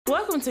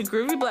Welcome to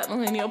Groovy Black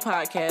Millennial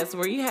Podcast,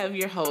 where you have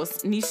your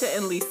hosts, Nisha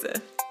and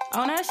Lisa.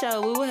 On our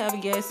show, we will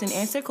have guests and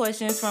answer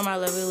questions from our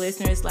lovely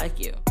listeners like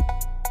you.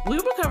 We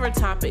will cover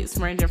topics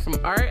ranging from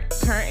art,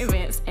 current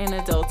events, and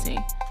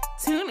adulting.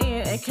 Tune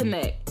in and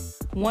connect.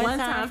 One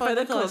time for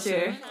the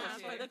culture.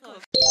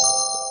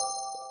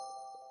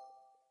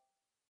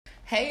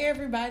 Hey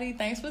everybody,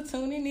 thanks for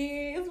tuning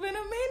in. It's been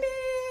a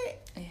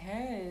minute. It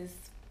has,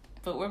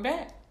 but we're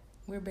back.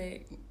 We're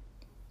back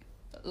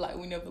like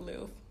we never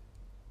left.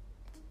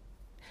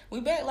 We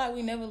back like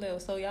we never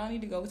left. So y'all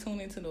need to go tune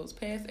into those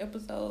past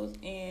episodes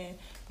and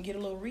get a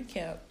little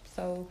recap.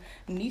 So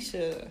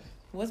Nisha,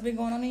 what's been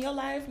going on in your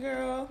life,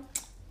 girl?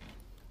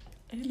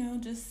 You know,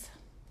 just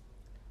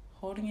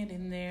holding it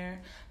in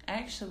there.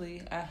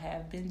 Actually, I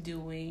have been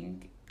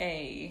doing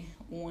a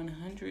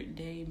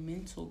 100-day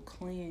mental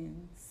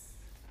cleanse.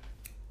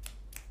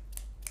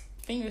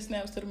 Finger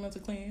snaps to the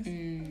mental cleanse.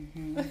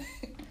 Mm-hmm.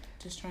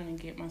 Just trying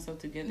to get myself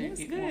together and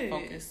get more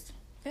focused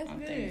on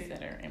things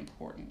that are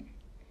important.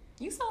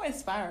 You so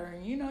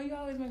inspiring. You know, you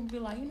always make me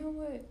feel like, you know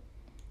what?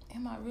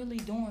 Am I really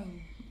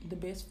doing the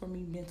best for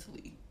me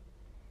mentally?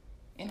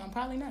 And I'm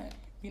probably not,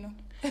 you know?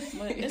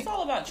 But it's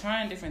all about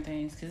trying different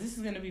things, because this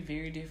is going to be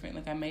very different.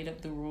 Like, I made up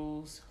the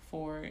rules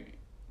for it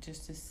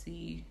just to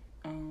see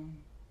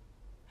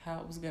how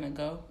it was going to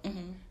go,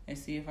 and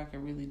see if I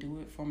could really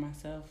do it for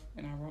myself.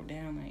 And I wrote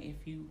down, like,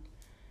 if you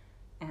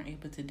aren't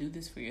able to do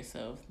this for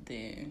yourself,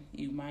 then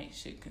you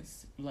should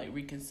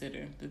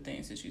reconsider the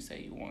things that you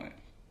say you want.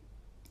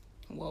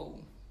 Whoa.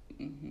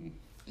 Mm-hmm.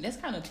 That's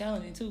kind of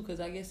challenging too, because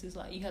I guess it's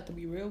like you have to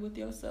be real with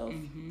yourself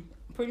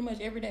pretty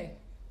much every day.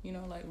 You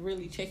know, like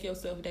really check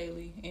yourself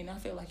daily. And I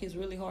feel like it's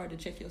really hard to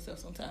check yourself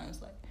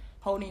sometimes. Like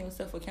holding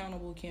yourself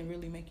accountable can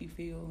really make you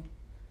feel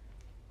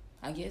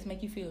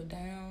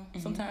down.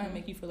 Sometimes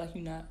make you feel like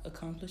you're not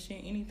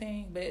accomplishing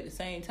anything. But at the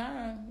same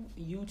time,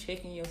 you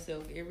checking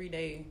yourself every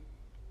day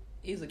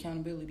is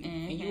accountability.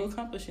 And you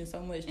accomplishing so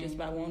much just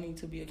by wanting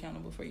to be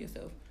accountable for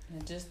yourself.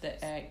 And just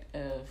the act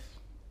of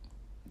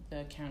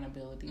the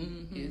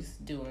accountability is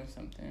doing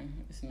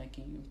something. It's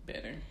making you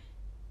better.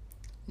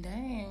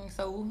 Dang.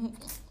 So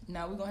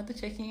now we're going to have to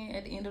check in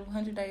at the end of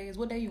 100 days.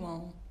 What day you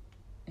on?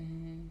 I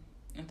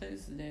think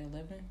it's day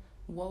 11.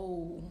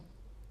 Whoa.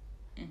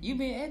 You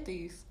been at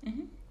these?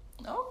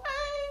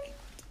 Okay.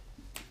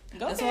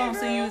 That's why I'm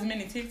seeing you as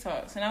many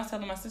TikToks. And I was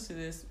telling my sister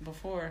this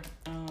before.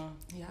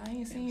 Yeah, I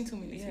ain't seen too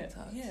many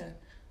TikToks. Yeah.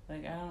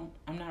 Like,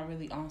 I'm not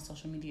really on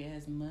social media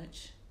as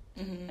much.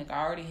 Like,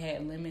 I already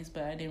had limits,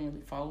 but I didn't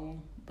really follow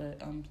them. But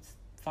I'm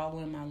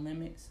following my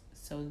limits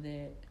so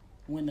that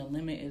when the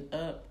limit is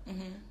up,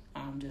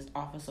 I'm just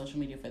off of social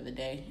media for the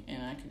day,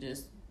 and I can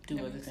just do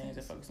other things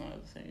and focus on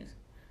other things.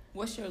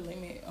 What's your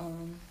limit?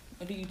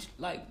 Do you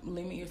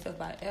limit yourself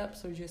by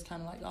apps or just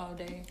kind of like all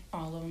day?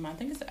 All of them. I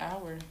think it's an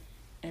hour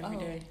every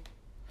day,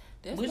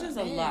 which is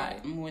bad. A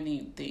lot more than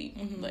you think.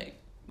 Like,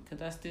 because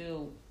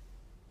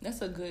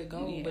that's a good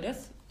goal, but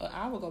that's an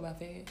hour go by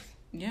fast.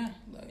 Yeah,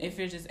 like, if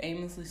you're just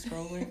aimlessly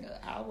scrolling,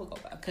 I will go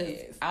by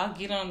fast. I'll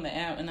get on the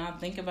app and I'll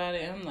think about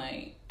it. I'm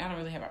like, I don't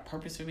really have a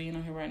purpose for being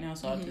on here right now,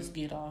 so I'll just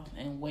get off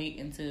and wait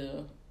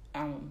until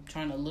I'm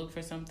trying to look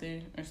for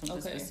something or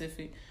something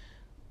specific,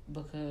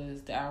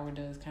 because the hour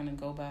does kind of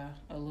go by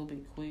a little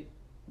bit quick.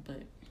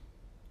 But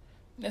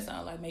that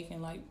sounds like making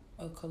like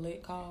a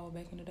collect call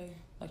back in the day.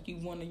 Like you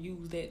want to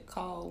use that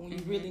call when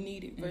you really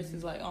need it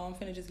versus like, oh, I'm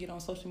finna just get on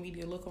social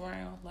media, look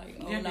around. Like,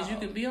 oh, yeah, because you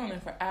could be on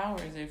there for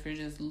hours if you're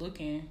just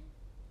looking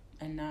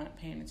and not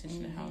paying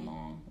attention to how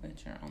long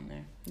that you're on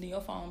there. Then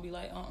your phone be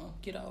like,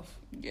 get off.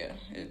 Yeah,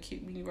 it'll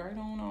keep me right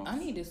on off. I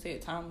need to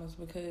set timers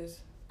because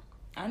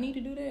I need to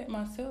do that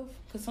myself.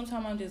 Because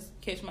sometimes I just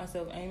catch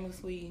myself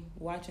aimlessly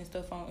watching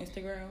stuff on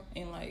Instagram.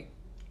 And like,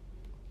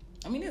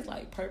 I mean, it's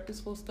like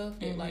purposeful stuff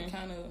that like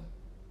kind of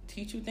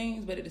teach you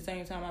things. But at the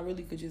same time, I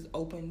really could just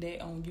open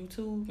that on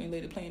YouTube and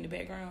let it play in the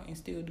background and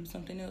still do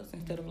something else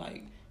instead of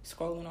like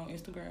scrolling on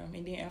Instagram.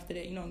 And then after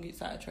that, get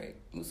sidetracked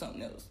with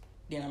something else.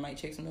 Then I might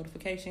check some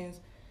notifications.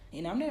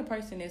 And I'm that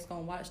person that's going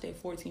to watch that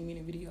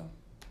 14-minute video.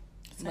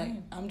 Same. Like,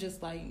 I'm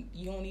just like,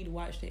 you don't need to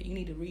watch that. You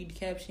need to read the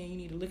caption. You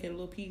need to look at a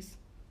little piece.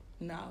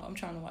 No, I'm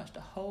trying to watch the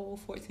whole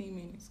 14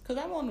 minutes.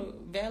 Because I want a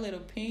valid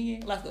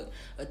opinion, like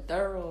a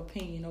thorough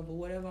opinion over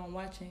whatever I'm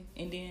watching.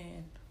 And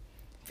then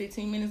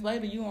 15 minutes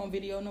later, you on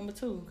video number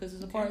 2 because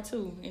it's a part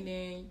 2. And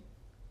then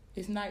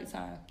it's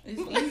nighttime. It's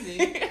easy.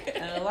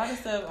 And a lot of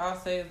stuff I'll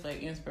say is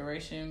like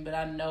inspiration. But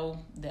I know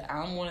that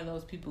I'm one of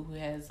those people who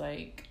has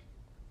like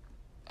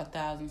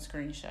 1,000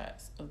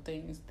 screenshots of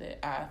things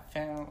that I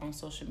found on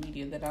social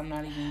media that I'm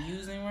not even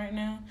using right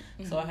now.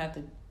 So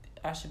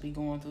I should be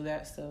going through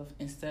that stuff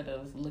instead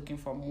of looking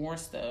for more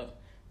stuff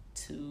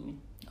to.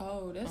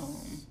 Oh,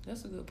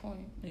 that's a good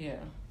point. Yeah.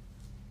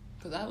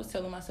 Because I was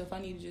telling myself I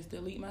need to just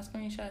delete my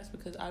screenshots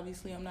because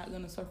obviously I'm not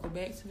going to circle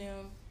back to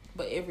them.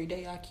 But every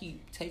day I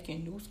keep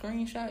taking new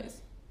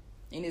screenshots.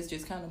 And it's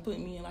just kind of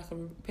putting me in like a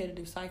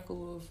repetitive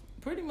cycle of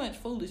pretty much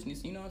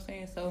foolishness, you know what I'm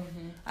saying? So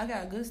I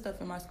got good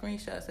stuff in my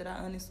screenshots that I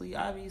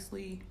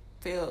obviously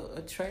felt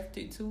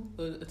attracted to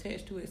or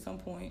attached to at some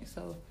point.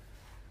 So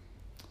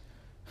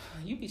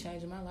You be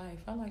changing my life.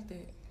 I like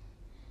that.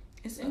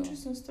 It's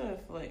interesting stuff.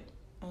 Like,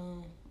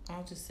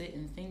 I'll just sit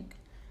and think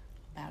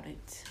about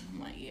it. I'm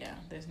like, yeah,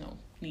 there's no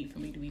need for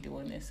me to be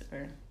doing this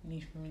or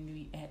need for me to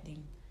be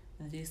acting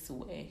this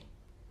way.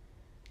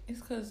 It's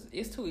because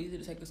it's too easy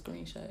to take a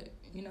screenshot,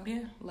 you know?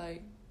 Yeah.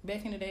 Like,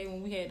 back in the day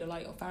when we had to,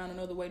 like, find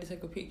another way to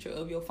take a picture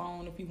of your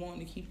phone if you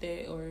wanted to keep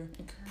that or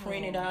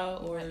print it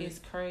out or... It's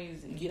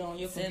crazy. Get on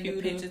your send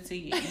computer. Send a picture to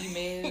your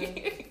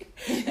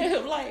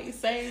email. Like,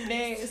 save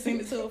that,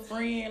 send it to a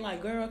friend.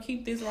 Like, girl,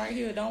 keep this right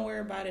here. Don't worry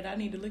about it. I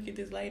need to look at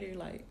this later.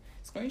 Like,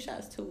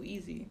 screenshots too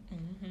easy.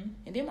 Mm-hmm.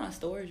 And then my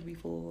storage be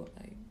full.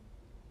 Like,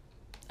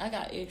 I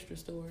got extra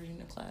storage in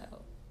the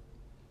cloud.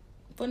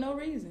 For no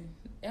reason.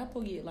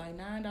 Apple get like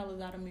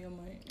 $9 out of me a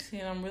month. See,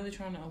 and I'm really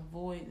trying to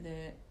avoid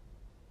that.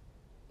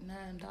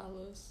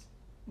 $9.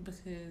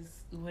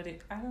 Because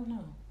I don't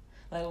know.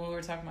 Like when we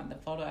were talking about the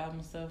photo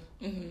album stuff,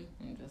 Mm-hmm.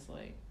 I'm just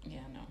like,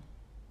 yeah, no.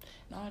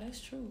 No, that's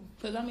true.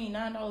 Because, I mean,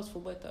 $9 for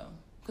what, though?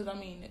 Because, I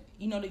mean,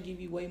 you know they give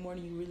you way more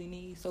than you really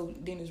need. So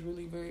then it's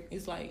really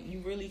it's like you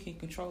really can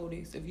control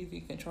this if you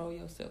can control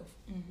yourself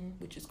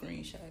with your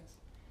screenshots.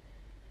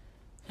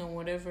 And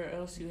whatever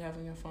else you have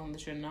on your phone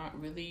that you're not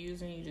really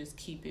using, you just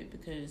keep it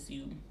because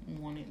you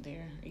want it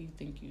there. You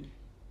think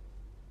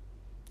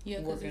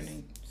you're working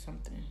on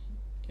something.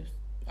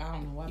 I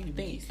don't know why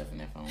people keep stuff in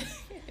their phone.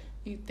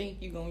 You think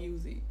you're going to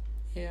use it.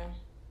 Yeah.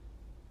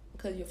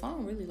 Because your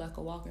phone really like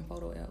a walking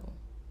photo album.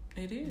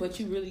 It is. But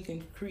you really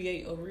can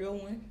create a real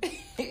one.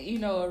 You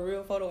know, a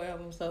real photo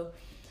album. So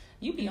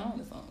you be on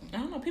to something. I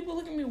don't know. People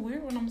look at me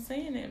weird when I'm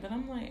saying it, but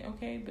I'm like,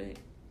 okay, but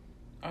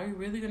are you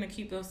really going to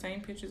keep those same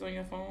pictures on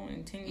your phone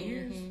in 10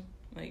 years?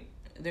 Like,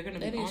 they're going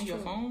to be on your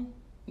phone?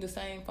 The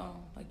same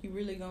phone. Like, you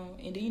really going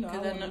to... And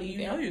then,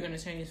 you know, you're going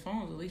to change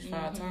phones at least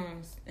 5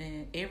 times.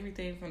 And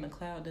everything from the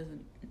cloud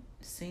doesn't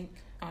sync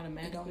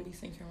automatically. It don't be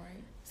syncing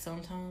right.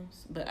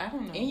 Sometimes. But I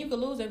don't know. And you could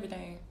lose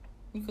everything.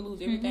 You could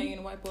lose everything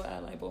in the whiteboard. I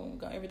like, boom,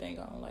 got everything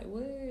gone. Like,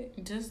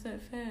 what? Just that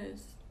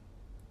fast.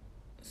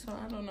 So,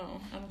 I don't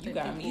know. I don't think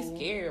you got me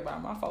scared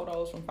about my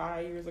photos from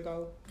 5 years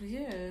ago.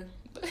 Yeah.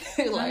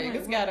 Like,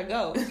 it's gotta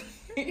go.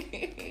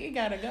 It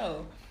gotta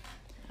go.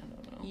 I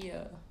don't know.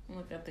 Yeah.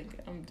 Look,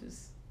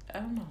 I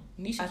don't know.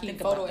 Nisha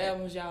keep photo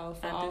albums, y'all,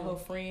 for all her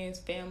friends,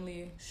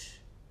 family.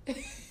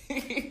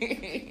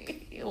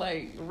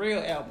 Like, real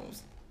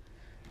albums.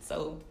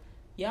 So,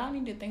 y'all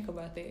need to think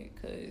about that,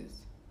 because...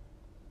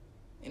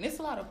 And it's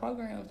a lot of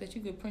programs that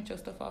you could print your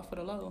stuff off for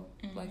the low.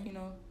 Like, you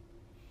know...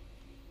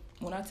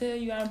 When I tell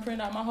you I print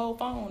out my whole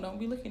phone, don't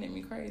be looking at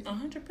me crazy.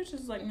 100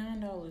 pictures is like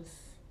 $9.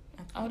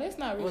 Oh, that's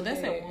not really bad. Well,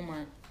 that's bad. at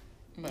Walmart.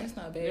 But that's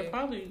not bad. There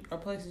probably are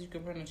places you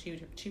can print them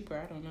cheaper.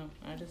 I don't know.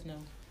 I just know.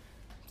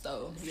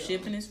 So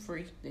shipping is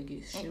free. They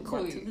get shipped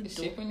right to the door.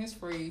 Shipping is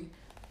free.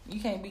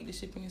 You can't beat the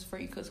shipping is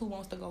free because who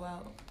wants to go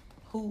out?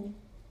 Who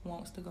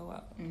wants to go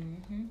out?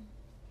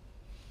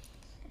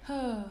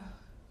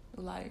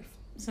 Life.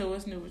 So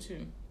what's new with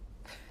you?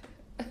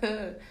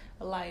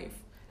 Life.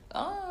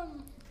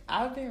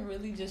 I've been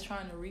really just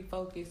trying to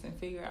refocus and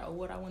figure out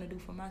what I want to do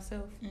for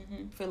myself.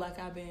 Feel like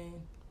I've been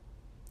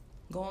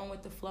going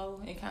with the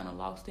flow and kind of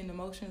lost in the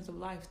emotions of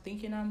life,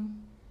 thinking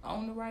I'm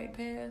on the right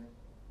path,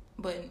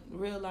 but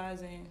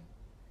realizing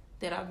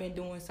that I've been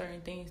doing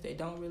certain things that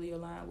don't really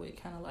align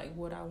with kind of like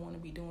what I want to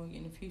be doing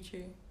in the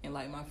future and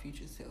like my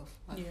future self.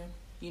 Like,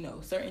 you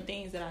know, certain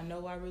things that I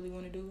know I really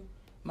want to do,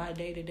 my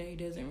day-to-day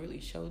doesn't really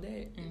show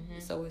that.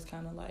 So it's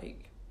kind of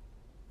like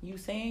you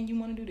saying you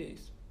want to do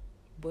this,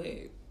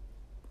 but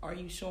are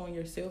you showing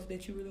yourself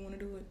that you really want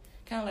to do it?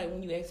 Kind of like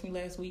when you asked me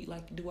last week,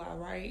 like, do I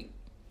write?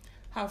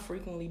 How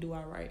frequently do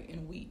I write in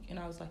a week? And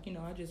I was like, you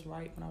know, I just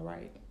write when I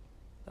write.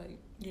 Like,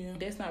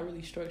 that's not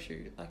really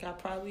structured. Like, I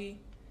probably,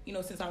 you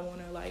know, since I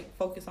want to, like,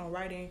 focus on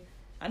writing,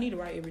 I need to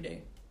write every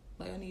day.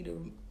 Like, I need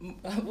to,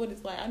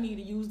 I need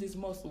to use this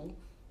muscle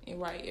and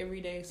write every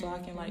day so I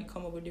can, like,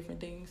 come up with different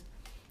things.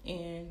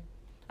 And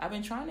I've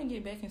been trying to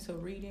get back into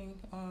reading,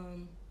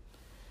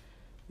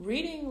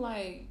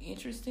 like,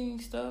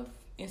 interesting stuff.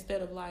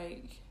 Instead of,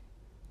 like,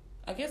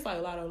 I guess, like,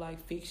 a lot of,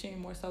 like, fiction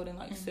more so than,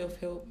 like,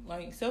 self-help.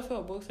 Like,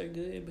 self-help books are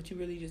good, but you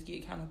really just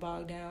get kind of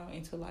bogged down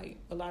into, like,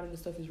 a lot of the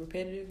stuff is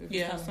repetitive.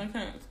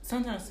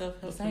 Sometimes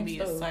self-help can be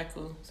a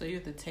cycle. So you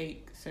have to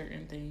take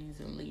certain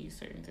things and leave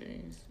certain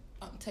things.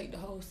 Take the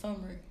whole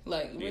summary.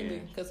 Like,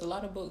 really. Because a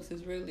lot of books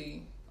is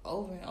really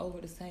over and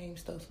over the same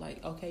stuff.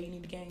 Like, okay, you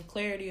need to gain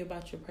clarity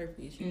about your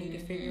purpose. You need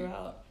to figure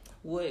out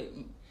what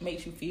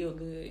makes you feel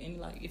good.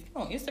 And, like, if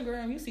you're on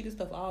Instagram, you see this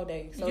stuff all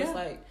day. So it's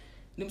like...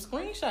 Them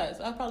screenshots,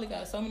 I probably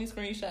got so many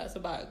screenshots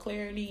about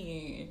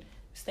clarity and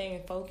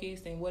staying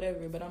focused and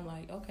whatever, but I'm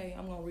like, okay,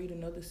 I'm gonna read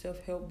another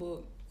self-help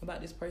book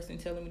about this person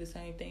telling me the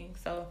same thing.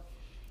 So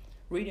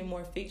reading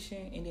more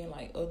fiction and then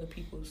like other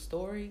people's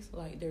stories,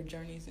 like their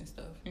journeys and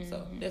stuff.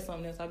 So that's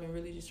something else I've been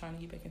really just trying to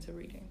get back into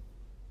reading.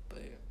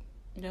 But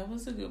that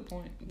was a good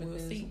point,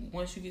 because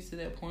once you get to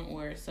that point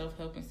where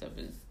self-help and stuff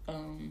is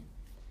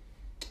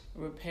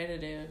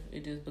repetitive,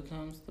 it just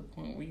becomes the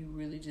point where you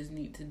really just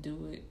need to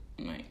do it.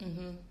 Like,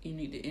 you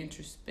need to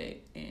introspect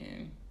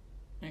and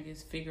I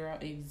guess, figure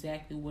out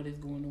exactly what is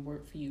going to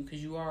work for you,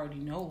 because you already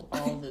know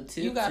all the tips.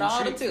 You got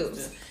all the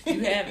tips.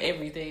 You have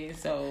everything.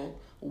 So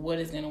what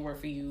is going to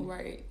work for you,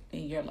 right,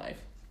 in your life?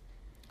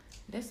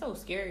 That's so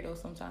scary though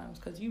sometimes,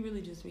 because you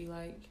really just be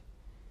like,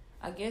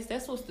 I guess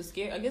that's the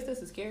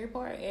scary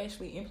part,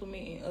 actually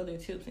implementing other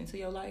tips into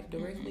your life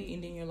directly,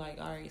 and then you're like,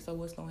 all right, so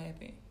what's gonna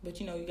happen? But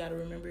you know, you got to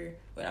remember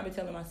what I've been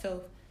telling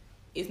myself.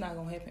 It's not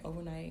gonna happen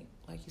overnight.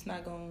 Like, it's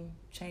not gonna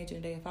change in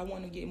a day. If I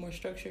want to get more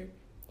structure,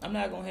 I'm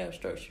not gonna have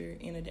structure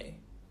in a day.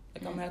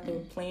 Like, I'm gonna have to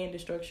plan the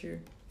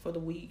structure for the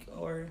week,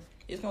 or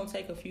it's gonna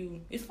take a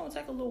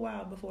little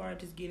while before I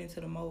just get into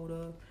the mode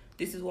of,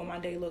 this is what my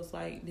day looks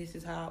like, this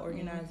is how I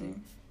organize it,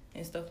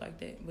 and stuff like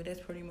that. But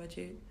that's pretty much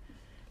it.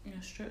 Yeah,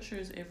 structure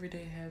is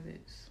everyday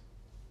habits,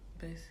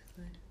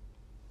 basically.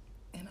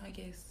 And I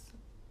guess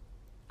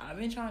I've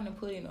been trying to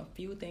put in a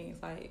few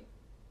things, like,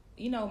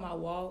 you know, my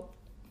walk.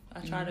 I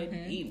try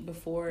to eat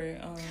before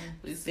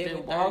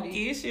 7:30.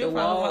 Walk-ish. You'll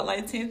probably walk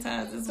like 10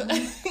 times this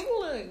week.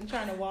 Look, I'm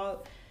trying to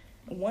walk.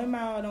 1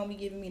 mile don't be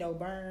giving me no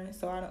burn,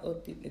 so I done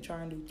upped it to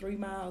try and do 3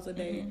 miles a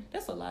day.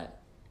 That's a lot.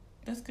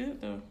 That's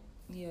good though.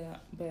 Yeah,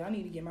 but I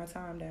need to get my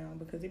time down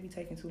because it be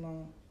taking too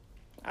long.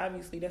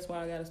 Obviously, that's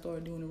why I gotta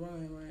start doing the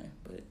run.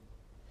 But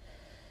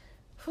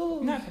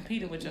not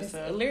competing with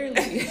yourself. Literally,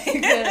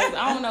 because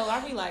I don't know.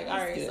 I be like, all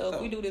right, so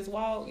if we do this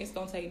walk, it's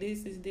gonna take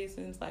this,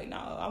 and it's like, no,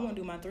 I want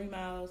to do my 3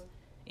 miles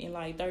in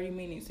like 30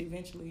 minutes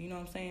eventually. You know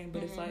what I'm saying?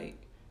 But it's like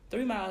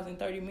 3 miles in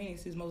 30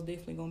 minutes is most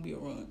definitely gonna be a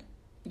run.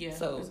 Yeah,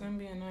 so it's gonna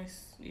be a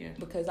nice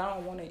because I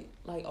don't want to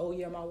like, oh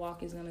yeah, my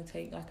walk is gonna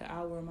take like an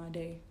hour of my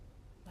day.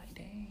 Like,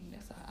 dang,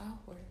 that's an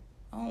hour.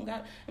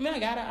 I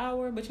got an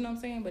hour, but you know what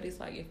I'm saying? But it's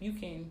like, if you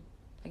can,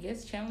 I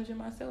guess, challenging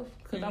myself,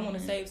 because I want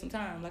to save some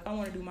time. Like, I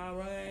want to do my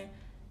run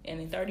and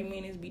in 30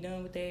 minutes be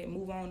done with that,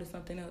 move on to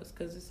something else,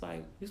 because it's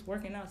like, this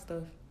working out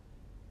stuff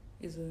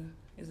is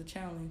a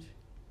challenge.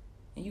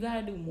 And you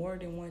gotta do more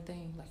than one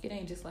thing. Like, it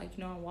ain't just like,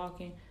 you know, I'm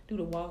walking, do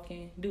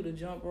the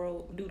jump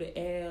rope, do the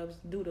abs,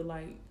 do the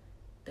like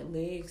the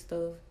leg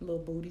stuff, little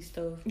booty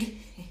stuff.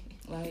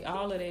 Like,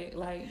 all of that.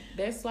 Like,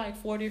 that's like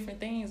 4 different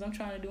things I'm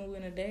trying to do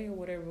in a day or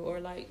whatever, or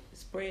like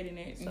spreading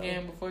it. So, yeah,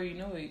 and before you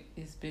know it,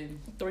 it's been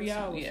 3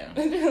 hours.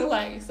 Yeah.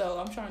 Like, so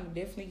I'm trying to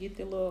definitely get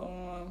the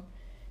little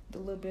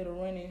bit of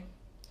running,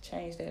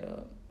 change that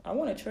up. I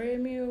want a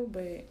treadmill,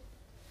 but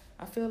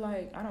I feel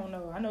like, I don't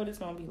know. I know this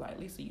gonna be like,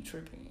 Lisa, you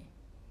tripping.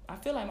 I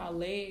feel like my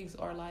legs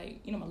are like,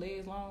 you know, my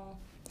legs long.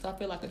 So I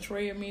feel like a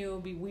treadmill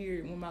would be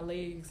weird when my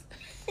legs.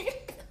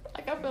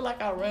 Like, I feel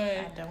like I run.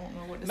 I don't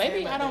know what to say.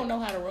 Maybe I don't know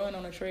how to run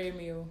on a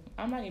treadmill.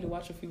 I might need to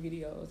watch a few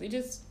videos. It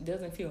just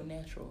doesn't feel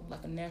natural,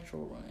 like a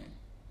natural run.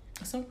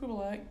 Some people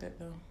like that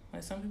though.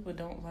 Like, some people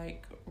don't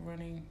like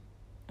running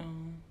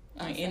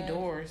like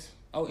indoors.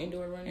 Oh,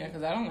 indoor running? Yeah,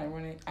 because I don't like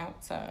running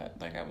outside.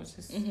 Like I was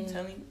just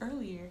telling you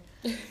earlier.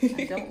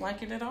 I don't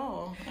like it at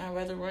all. I'd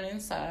rather run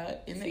inside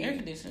in the air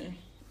conditioning.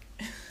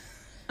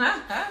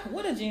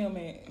 What a gym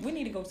at? We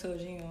need to go to a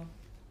gym.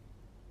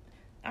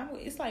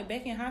 It's like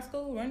back in high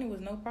school, running was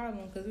no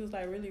problem because it was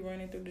like really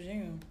running through the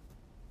gym.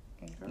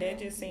 That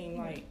just seemed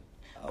like,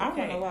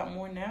 okay. I run a lot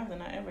more now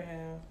than I ever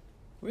have.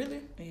 Really?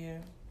 Yeah.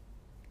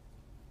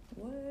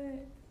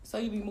 What? So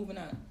you be moving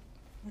out?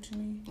 What you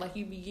mean? Like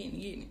you be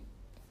getting it?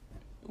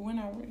 When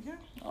yeah.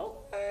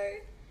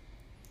 Okay.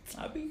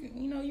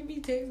 You be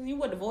texting. You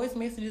the voice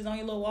messages on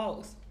your little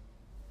walks?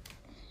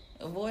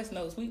 Voice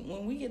notes.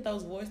 When we get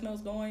those voice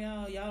notes going,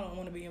 y'all don't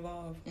want to be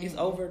involved. It's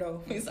over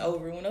though. It's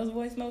over. When those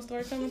voice notes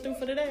start coming through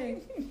for the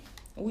day,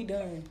 we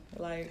done.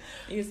 Like,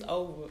 it's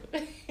over.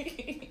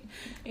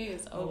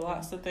 It's over.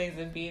 Lots of things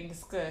are being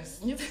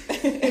discussed.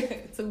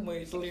 Too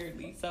much,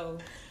 literally. So,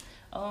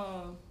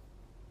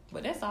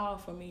 but that's all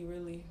for me,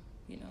 really.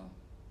 You know,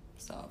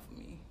 it's all for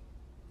me.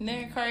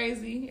 Nothing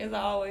crazy, as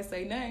I always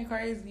say. Nothing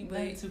crazy, but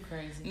nothing too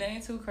crazy.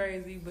 Nothing too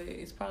crazy, but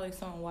it's probably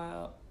something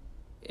wild,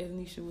 as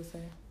Nisha would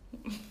say.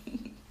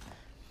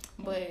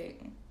 But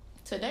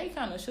today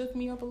kind of shook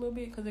me up a little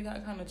bit because it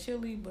got kind of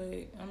chilly.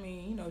 But I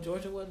mean, you know,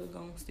 Georgia weather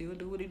gonna still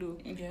do what it do.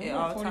 Yeah, at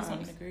all 40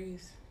 times.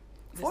 degrees.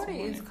 40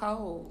 is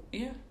cold.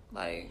 Yeah,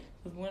 like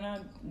when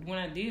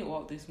I did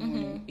walk this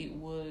morning, it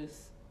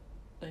was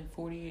like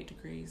 48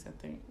 degrees, I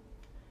think,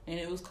 and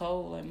it was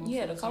cold. Like most you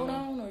had of a coat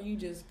on, or you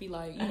just be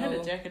like, I had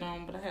a jacket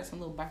on, but I had some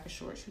little biker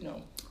shorts, you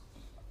know.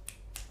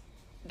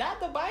 Not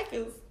the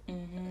bikers.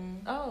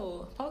 Mm-hmm.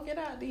 Oh, poke it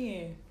out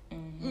then.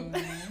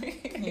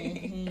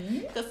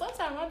 Because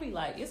sometimes I be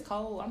like, it's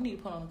cold, I need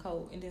to put on a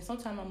coat, and then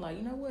sometimes I'm like,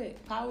 you know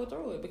what, power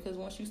through it, because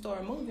once you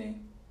start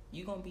moving,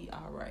 you gonna be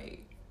all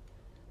right.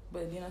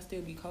 But then I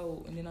still be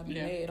cold, and then I be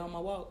mad on my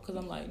walk because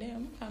I'm like,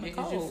 damn, I'm kind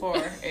of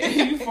cold.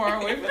 You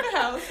far away from the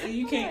house, and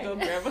you can't go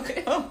grab a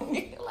coat.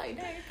 Like,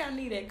 dang, I kind of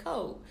need that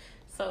coat.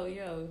 So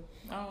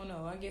I don't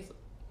know. I guess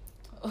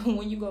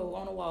when you go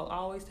on a walk,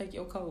 always take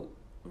your coat,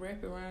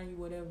 wrap it around you,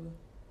 whatever.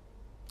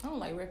 I don't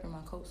like wrapping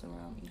my coats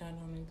around me. I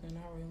don't either,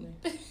 not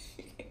really.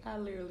 I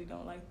literally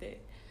don't like that.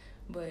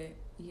 But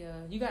yeah,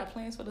 you got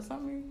plans for the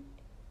summer?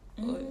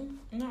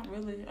 Not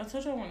really. I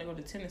told you I want to go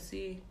to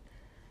Tennessee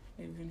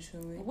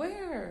eventually.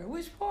 Where?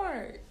 Which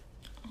part?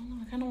 I don't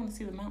know. I kind of want to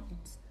see the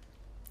mountains.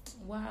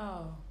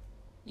 Wow.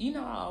 You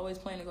know, I always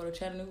plan to go to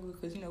Chattanooga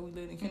because, you know, we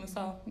live in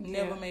Kennesaw.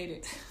 Never made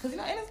it. Because, you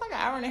know, and it's like an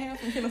hour and a half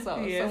from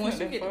Kennesaw. Yeah, so once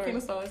you get to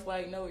Kennesaw, it's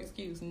like no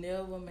excuse.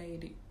 Never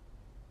made it.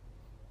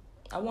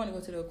 I want to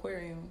go to the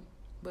aquarium,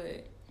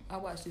 but I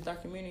watched this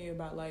documentary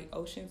about, like,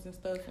 oceans and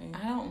stuff. And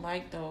I don't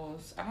like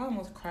those. I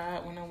almost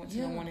cried when I went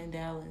to the one in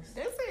Dallas.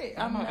 That's it.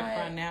 I'm about to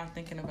cry now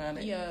thinking about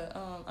it. Yeah,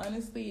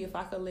 honestly, if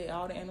I could let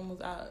all the animals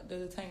out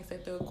the tanks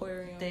at the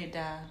aquarium, they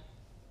die.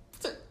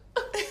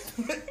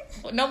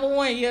 Number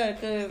one, yeah,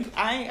 because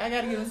I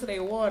gotta get into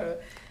their water,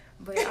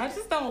 but I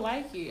just don't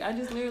like it. I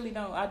just literally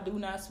don't. I do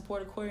not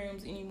support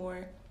aquariums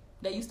anymore.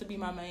 That used to be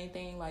my main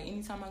thing. Like,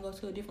 anytime I go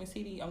to a different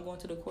city, I'm going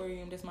to the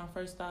aquarium. That's my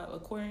first stop.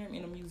 Aquarium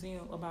in a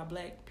museum about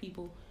Black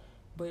people.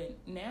 But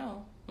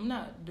now I'm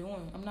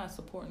not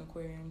supporting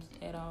aquariums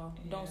at all.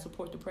 Yeah. Don't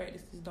support the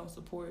practices. Don't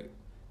support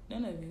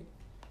none of it.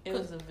 It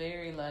was a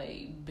very,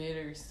 like,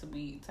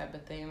 bittersweet type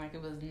of thing. Like,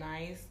 it was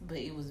nice, but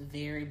it was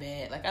very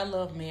bad. Like, I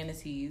love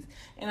manatees.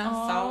 And I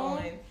saw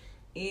one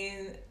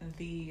in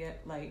the,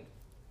 like...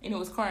 And it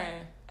was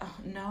crying.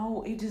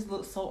 No, it just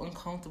looked so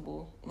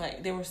uncomfortable.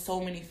 Like, there were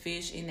so many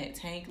fish in that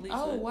tank, Lisa.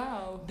 Oh,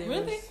 wow.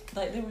 Really?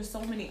 There were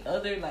so many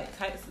other, like,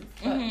 types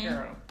of...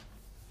 girl.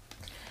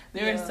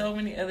 There were so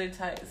many other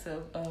types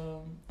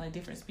of, like,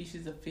 different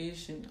species of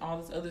fish and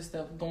all this other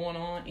stuff going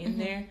on in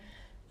there.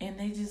 And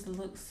they just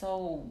look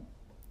so...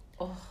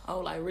 Oh,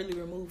 like really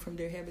removed from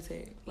their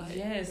habitat. Like,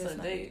 yes, so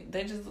they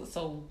just look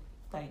so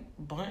like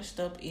bunched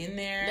up in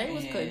there. They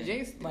was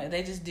congested. Like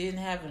they just didn't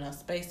have enough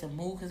space to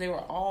move because they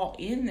were all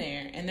in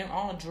there and they're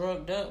all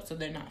drugged up, so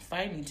they're not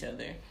fighting each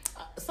other.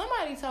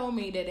 Somebody told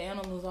me that the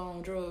animals are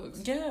on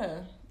drugs.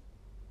 Yeah,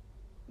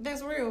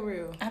 that's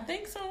real. I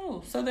think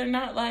so. So they're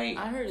not like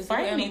I heard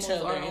fighting each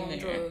other are in on there.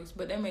 Drugs,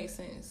 but that makes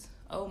sense.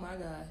 Oh my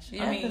gosh.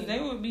 Yeah, because they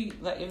would be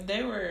like if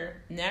they were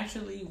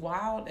naturally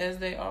wild as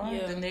they are,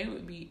 then they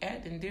would be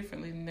acting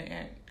differently than they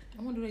act.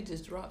 I wonder if they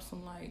just drop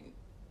some like.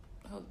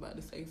 I was about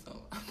to say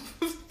something.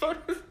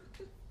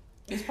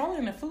 It's probably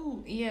in the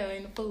food. Yeah,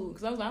 in the food.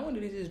 Because I was like, I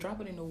wonder if they just drop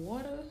it in the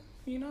water.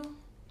 You know.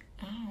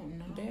 I don't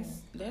know.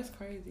 That's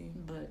crazy.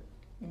 But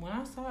when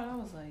I saw it, I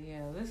was like,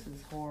 yeah, this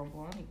is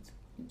horrible. I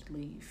need to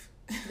leave.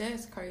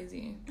 That's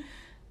crazy.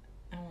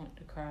 I wanted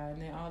to cry,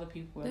 and then all the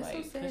people were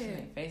like pushing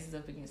their faces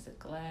up against the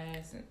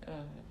glass, and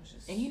it was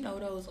just. And you know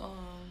those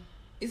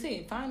is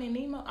it Finding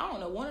Nemo? I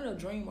don't know, one of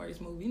the DreamWorks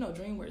movies. You know,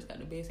 DreamWorks got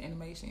the best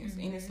animations,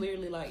 and it's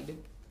literally like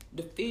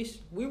the fish.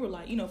 We were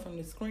like, you know, from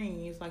the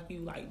screen, it's like you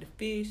like the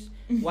fish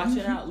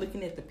watching out,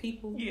 looking at the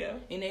people. Yeah.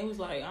 And they was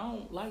like, I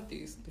don't like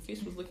this. The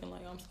fish was looking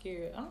like I'm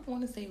scared. I don't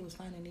want to say it was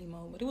Finding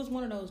Nemo, but it was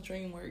one of those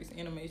DreamWorks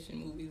animation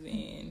movies,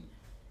 and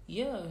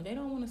yeah, they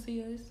don't want to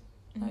see us.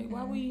 Like,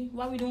 why we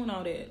doing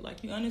all that?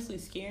 Like, you honestly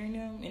scaring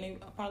them, and they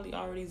probably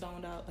already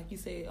zoned out, like you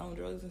said, on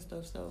drugs and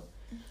stuff. So,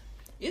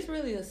 it's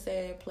really a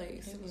sad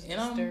place. It was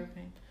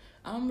disturbing.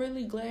 I'm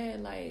really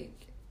glad,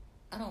 like,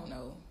 I don't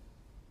know.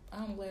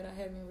 I'm glad I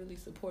haven't really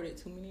supported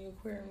too many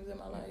aquariums in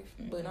my life.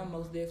 But I'm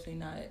most definitely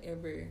not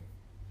ever...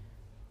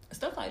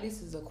 Stuff like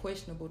this is a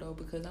questionable, though,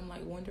 because I'm,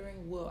 like,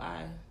 wondering, will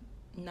I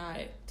not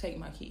take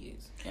my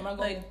kids? Am I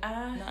going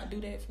to not do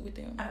that with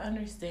them? I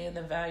understand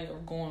the value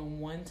of going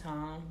one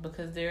time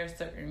because there are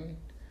certain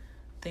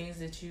things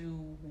that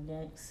you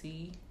won't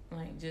see,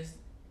 like, just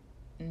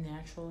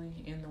naturally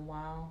in the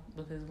wild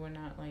because we're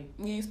not, like...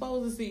 We ain't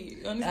supposed to see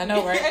it. I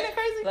know, right? Ain't that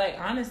crazy? Like,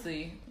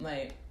 honestly,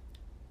 like...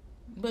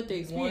 But the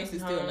experience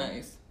is still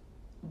nice.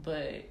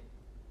 But...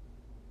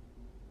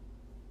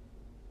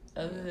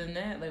 Other than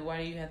that, like,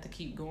 why do you have to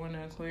keep going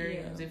to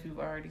aquariums if you've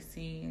already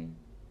seen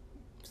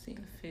the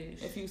fish?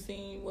 If you've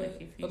seen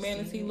what a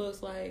manatee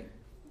looks like.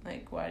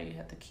 Like, why do you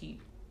have to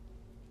keep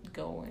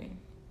going?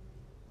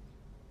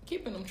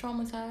 Keeping them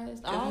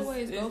traumatized. I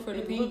always go for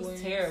the penguins. It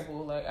looks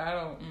terrible. Like, I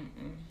don't...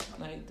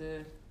 Like,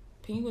 the...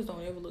 Penguins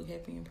don't ever look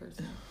happy in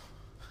person.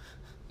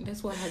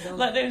 That's why I don't.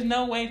 Like, there's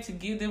no way to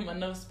give them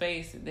enough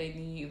space that they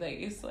need. Like,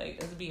 it's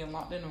like us being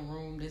locked in a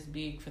room this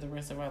big for the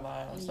rest of our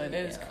lives. Like,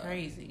 that is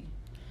crazy.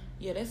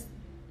 Yeah, that's...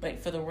 Like,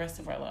 for the rest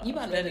of our lives. You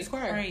about to that is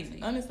cry.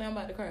 Crazy. Honestly, I'm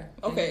about to cry.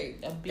 Okay.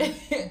 A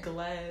big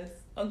glass.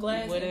 A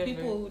glass and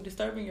people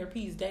disturbing your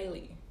peace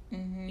daily.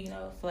 You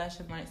know?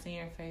 Flashing lights in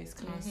your face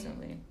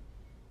constantly.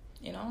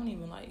 And I don't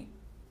even like...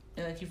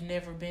 And like you've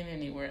never been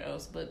anywhere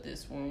else but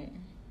this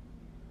room.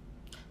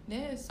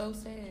 That is so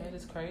sad. That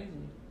is crazy.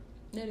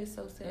 That is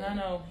so sad. And I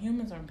know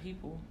humans aren't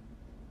people,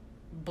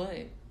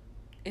 but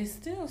it's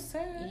still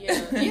sad.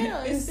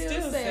 Yeah, it's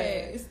still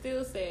sad. It's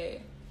still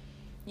sad.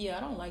 Yeah, I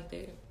don't like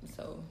that.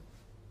 So,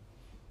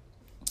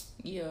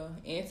 yeah,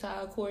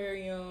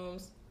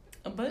 anti-aquariums.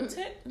 But,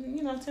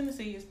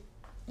 Tennessee is,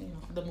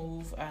 the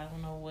move. I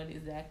don't know what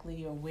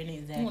exactly or when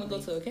exactly. You want to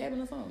go to a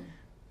cabin or something?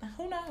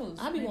 Who knows?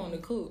 I be wanting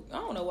to cook. I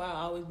don't know why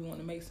I always be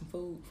wanting to make some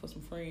food for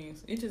some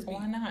friends. It just be,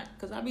 why not?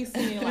 Because I be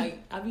seeing, like,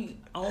 I be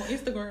on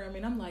Instagram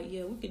and I'm like,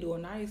 yeah, we could do a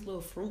nice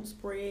little fruit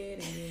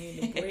spread and then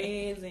the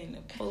breads and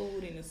the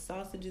food and the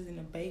sausages and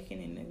the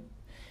bacon and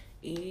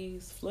the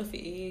eggs,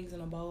 fluffy eggs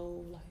in a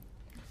bowl. Like,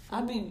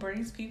 Food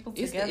brings people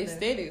it's together. the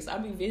aesthetics. I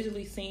be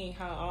visually seeing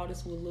how all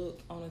this would look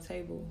on a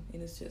table,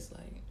 and it's just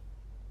like,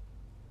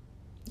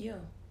 yeah.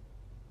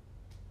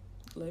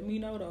 Let me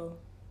know though.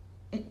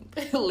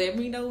 Let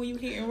me know when you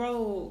hitting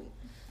road.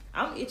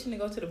 I'm itching to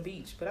go to the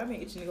beach, but I've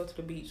been itching to go to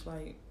the beach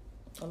like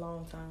a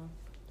long time.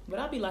 But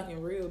I be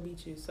liking real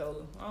beaches,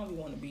 so I don't be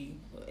want to be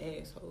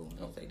an asshole.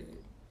 Don't say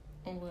that.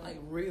 What? Like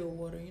real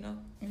water, you know?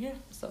 Yeah.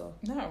 So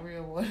not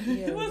real water.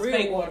 Yeah, What's real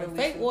fake water.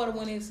 Fake Lisa? water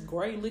when it's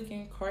great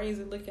looking,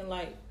 crazy looking,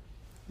 like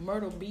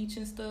Myrtle Beach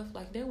and stuff.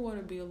 Like that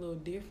water be a little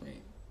different,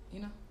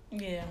 you know?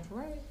 Yeah.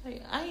 Right.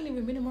 Like I ain't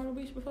even been to Myrtle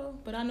Beach before,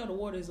 but I know the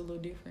water is a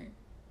little different.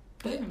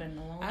 But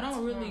I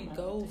don't really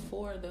go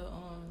for the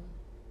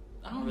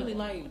I don't really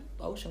like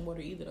ocean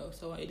water either though.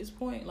 So at this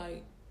point,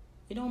 like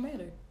it don't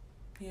matter.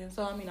 Yeah.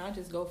 So I mean, I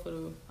just go for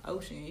the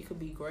ocean. It could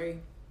be gray.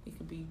 It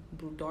could be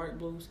blue, dark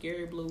blue,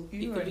 scary blue.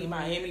 It could be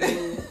Miami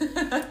blue,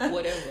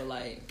 whatever.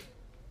 Like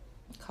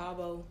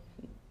Cabo,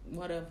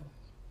 whatever.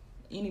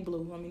 Any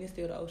blue. I mean, it's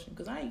still the ocean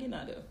because I ain't getting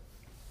out there.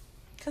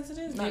 Because it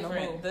is Not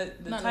different. no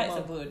The types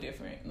of blue are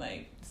different.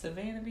 Like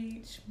Savannah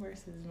Beach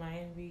versus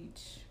Miami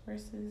Beach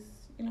versus,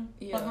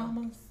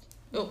 Bahamas.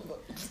 Oh,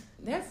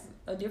 that's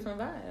a different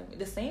vibe.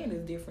 The sand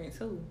is different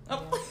too.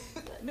 Yeah.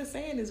 The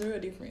sand is real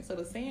different. So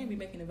the sand be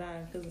making the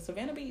vibe. Because in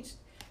Savannah Beach,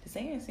 the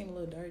sand seem a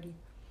little dirty.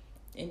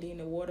 And then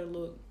the water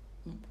look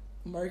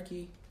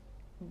murky.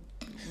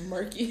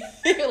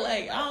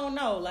 Like, I don't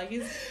know. Like,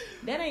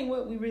 that ain't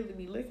what we really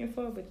be looking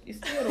for, but it's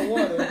still the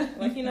water.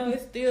 Like,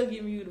 it's still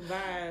giving you the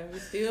vibe.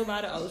 It's still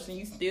by the ocean.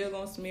 You still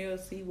gonna smell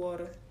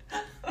seawater.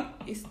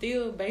 It's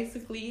still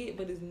basically it,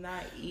 but it's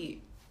not it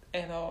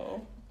at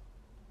all.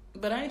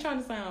 But I ain't trying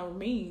to sound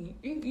mean.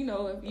 If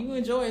you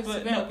enjoy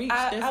Savannah Beach,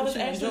 that's what I was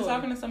you actually enjoy.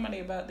 talking to somebody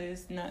about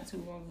this not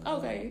too long ago.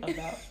 Okay.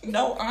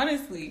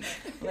 Honestly,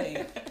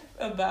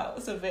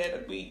 about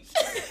Savannah Beach.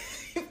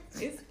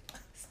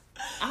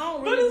 I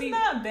don't really. But it's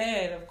not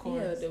bad, of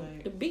course. Yeah,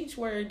 the beach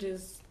word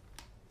just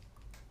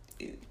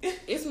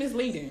it's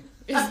misleading.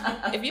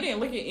 If you didn't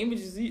look at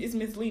images, it's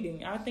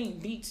misleading. I think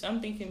beach.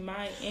 I'm thinking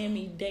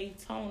Miami,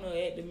 Daytona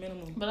at the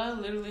minimum. But I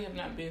literally have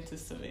not been to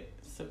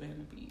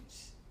Savannah Beach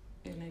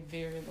in a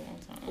very long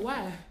time.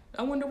 Why?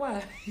 I wonder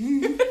why.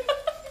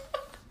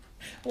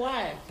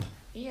 Why?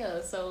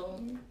 Yeah, so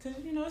because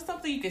it's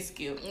something you can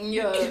skip.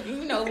 Yeah,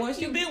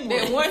 once you've been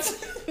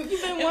once. You've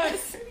been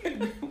once.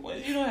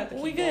 You don't have to.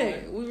 We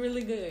good. On. We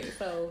really good.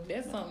 So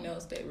that's something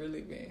else that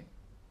really been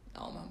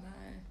on my mind.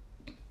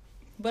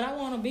 But I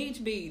want a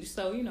beach.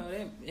 So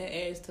that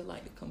adds to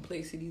like the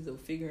complexities of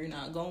figuring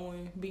out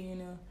being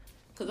there.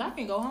 Cause I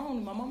can go home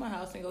to my mama's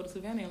house and go to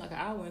Savannah in like an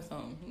hour and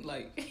something.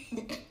 Like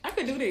I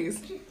could do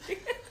this.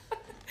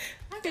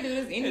 I could do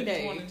this any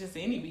day. Want just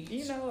any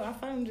beach. I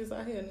find just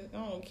out here. I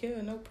don't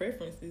care, no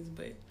preferences,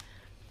 but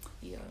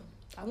yeah,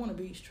 I want a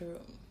beach trip.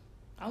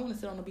 I want to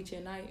sit on the beach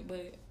at night,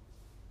 but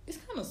it's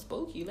kind of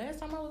spooky. Last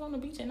time I was on the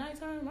beach at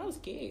nighttime, I was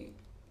scared.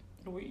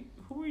 Who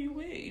were you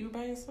with? You were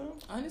by yourself?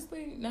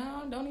 Honestly,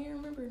 no, I don't even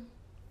remember.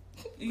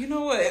 You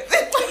know what?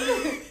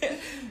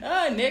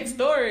 Next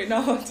story.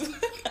 No.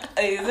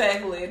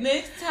 Exactly.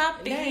 Next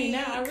topic. Dang,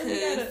 now I really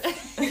gotta.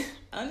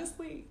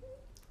 Honestly,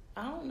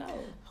 I don't know.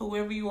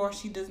 Whoever you are,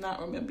 she does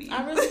not remember you.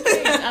 I really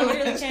can't. I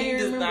really can't she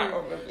remember. Does not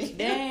remember you.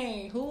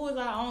 Dang, who was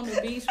I on the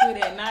beach with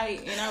at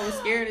night? And I was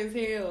scared as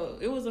hell.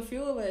 It was a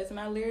few of us, and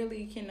I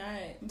literally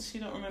cannot. She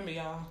don't remember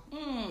y'all.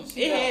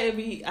 It had to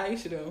be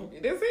Aisha though.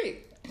 That's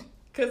it.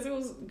 Cause it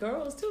was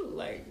girls too.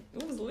 Like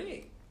it was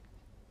lit.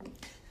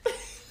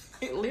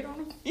 It lit on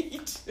the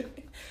beach.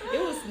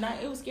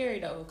 It was scary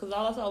though, cause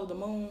all I saw was the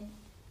moon,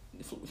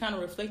 kind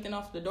of reflecting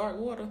off the dark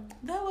water.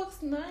 That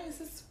looks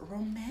nice. It's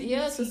romantic.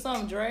 Yeah, so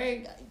some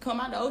come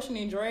out the ocean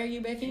and drag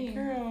you back in.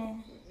 Girl,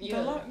 yeah.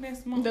 The Loch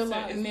Ness Monster. The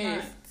Loch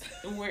Ness.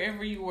 Not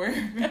wherever you were.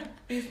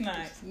 It's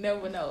nice.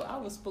 Never know. I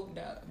was spooked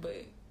out,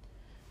 but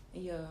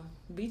yeah,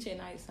 beach at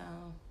night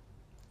sound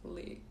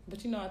lit.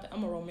 But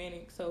I'm a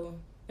romantic, so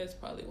that's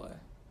probably why.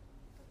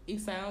 It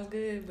sounds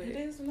good, but it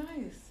is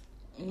nice.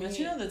 But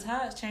the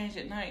tides change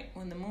at night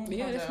when the moon comes out.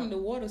 Yeah, that's when the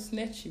water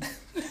snatch you.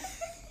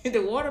 The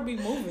water be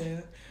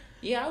moving.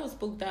 Yeah, I was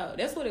spooked out.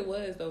 That's what it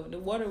was, though. The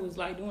water was,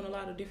 like, doing a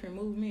lot of different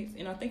movements.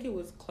 And I think it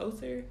was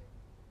closer.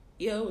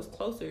 Yeah, it was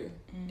closer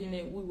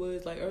than we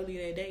was, like,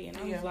 earlier that day. And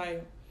I was,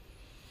 like,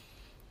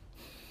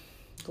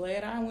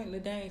 glad I went to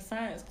dang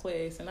science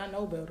class and I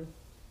know better.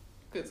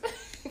 Because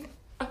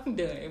I'm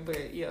done.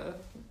 But, yeah.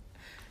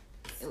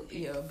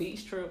 Yeah,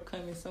 beach trip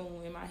coming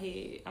soon in my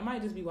head. I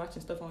might just be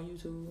watching stuff on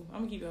YouTube.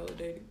 I'm going to keep you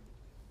updated.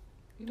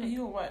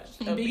 You'll watch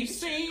beach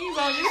scenes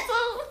on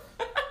YouTube.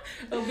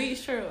 A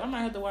beach trip. I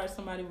might have to watch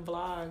somebody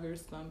vlog or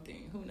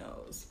something. Who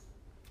knows?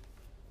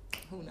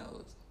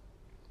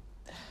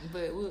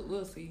 But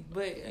we'll see.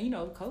 But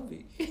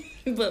COVID.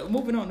 But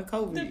moving on to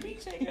COVID. The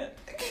beach ain't got.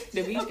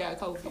 The beach got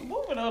COVID.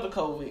 Moving on to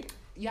COVID.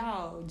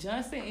 Y'all,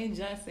 Johnson &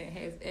 Johnson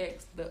has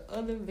asked the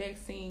other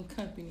vaccine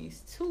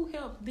companies to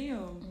help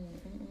them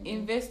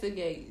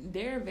investigate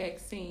their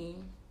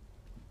vaccine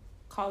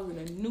causing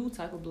a new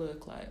type of blood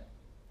clot.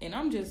 And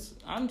I'm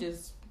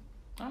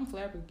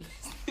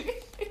flabbergasted.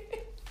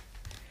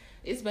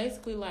 It's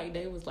basically like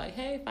they was like,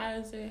 hey,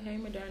 Pfizer, hey,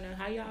 Moderna,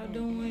 how y'all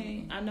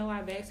doing? I know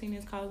our vaccine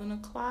is causing a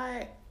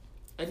clot,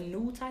 a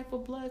new type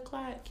of blood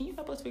clot. Can you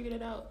help us figure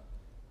that out?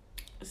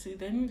 See,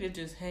 they need to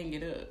just hang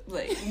it up.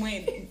 Like,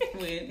 when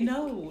you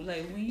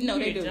no,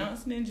 hear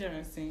Johnson &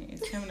 Johnson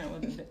is coming out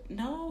with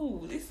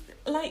no, it's,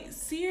 like,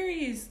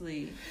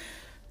 seriously.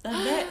 The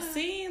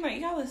vaccine, like,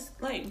 y'all is,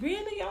 like,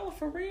 really? Y'all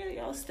for real?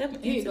 Y'all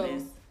stepping into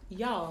this?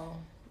 Y'all,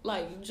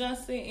 like,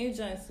 Johnson &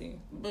 Johnson.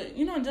 But,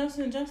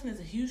 Johnson & Johnson is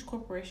a huge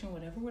corporation,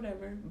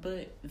 whatever.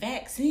 But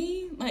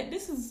vaccine? Like,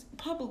 this is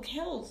public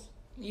health.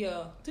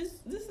 Yeah.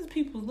 This is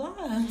people's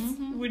lives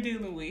we're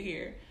dealing with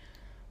here.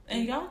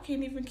 And y'all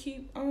can't even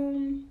keep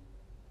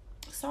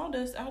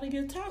sawdust out of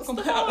your talcum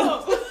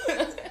powder.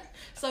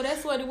 So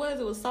that's what it was.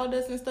 It was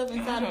sawdust and stuff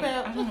inside the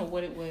powder. I don't know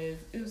what it was.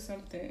 It was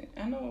something.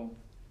 I know.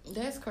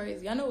 That's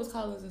crazy. I know it was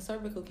causing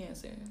cervical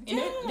cancer.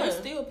 And they're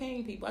still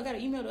paying people. I got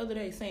an email the other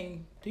day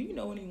saying, do you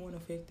know anyone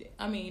affected?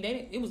 I mean,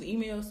 it was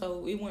email,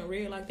 so it wasn't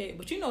read like that.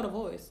 But you know the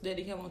voice that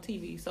they have on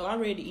TV. So I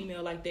read the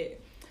email like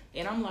that.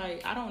 And I'm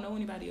like, I don't know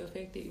anybody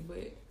affected.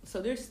 But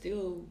so they're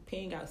still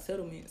paying out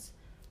settlements.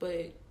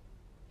 But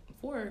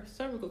for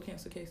cervical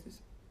cancer cases.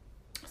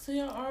 So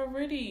y'all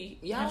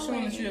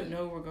showing that you have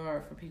no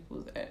regard for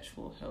people's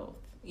actual health.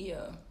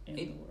 Yeah. In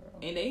the world.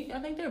 And I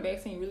think their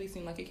vaccine really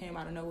seemed like it came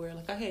out of nowhere.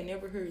 Like, I had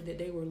never heard that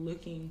they were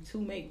looking to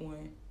make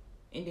one.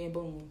 And then,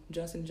 boom,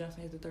 Johnson &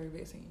 Johnson has the third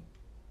vaccine.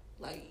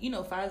 Like,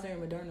 Pfizer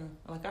and Moderna.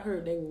 Like, I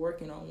heard they were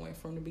working on one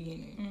from the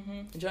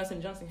beginning. Johnson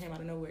 & Johnson came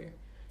out of nowhere.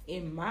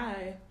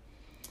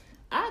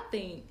 I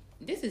think,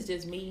 this is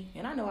just me,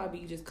 and I know I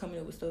be just coming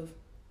up with stuff.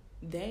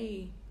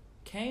 They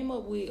came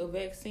up with a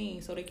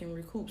vaccine so they can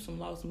recoup some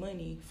lost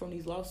money from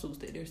these lawsuits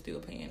that they're still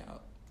paying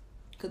out.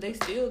 Because they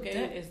still gave...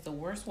 That is the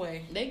worst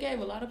way. They gave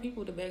a lot of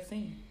people the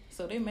vaccine.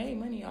 So they made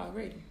money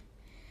already.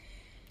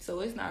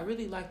 So it's not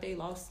really like they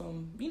lost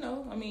some...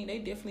 they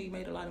definitely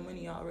made a lot of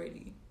money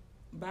already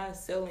by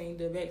selling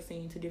the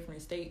vaccine to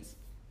different states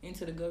and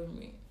to the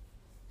government.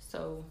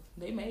 So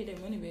they made their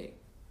money back.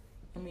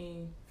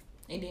 And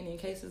then in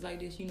cases like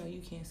this, you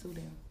can't sue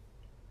them.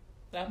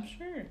 I'm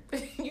sure.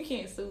 You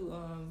can't sue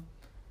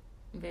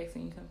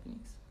vaccine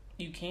companies.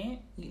 You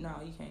can't?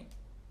 No, you can't.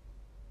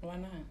 Why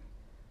not?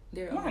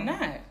 Why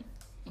not?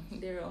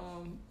 They're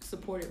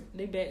supported.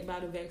 They backed by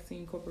the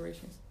vaccine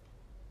corporations.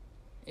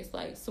 It's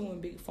like suing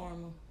big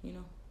pharma.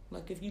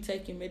 Like if you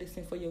take your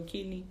medicine for your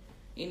kidney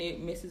and it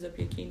messes up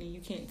your kidney,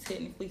 you can't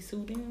technically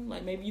sue them.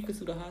 Like maybe you could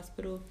sue the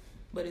hospital,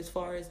 but as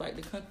far as like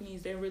the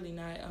companies, they're really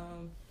not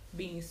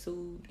being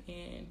sued.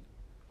 And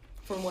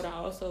from what I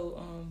also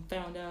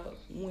found out,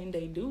 when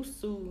they do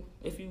sue,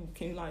 if you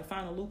can like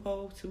find a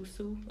loophole to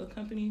sue a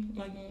company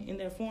like in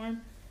that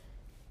form,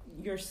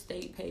 your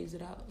state pays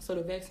it out. So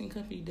the vaccine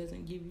company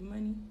doesn't give you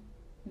money.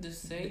 The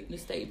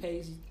state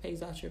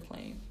pays out your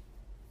claim.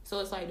 So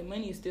it's like the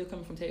money is still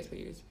coming from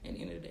taxpayers at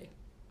the end of the day,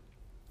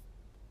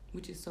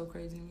 which is so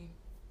crazy to me.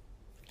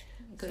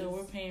 So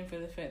we're paying for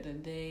the fact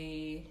that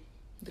the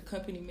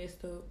company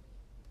messed up.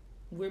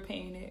 We're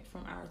paying it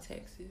from our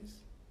taxes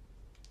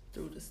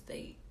through the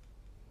state.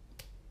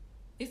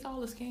 It's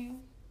all a scam.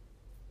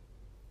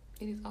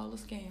 It is all a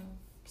scam.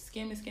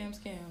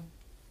 Scam.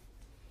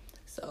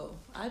 So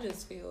I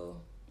just feel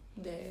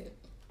that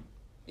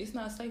it's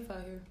not safe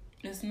out here.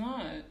 It's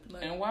not.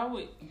 And why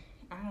would...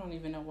 I don't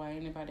even know why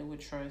anybody would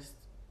trust.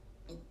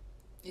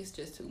 It's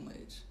just too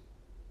much.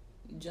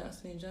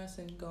 Johnson &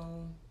 Johnson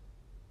gone.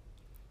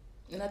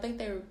 And I think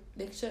they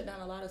shut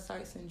down a lot of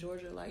sites in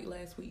Georgia like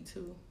last week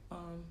too.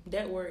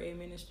 That were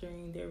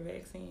administering their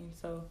vaccine.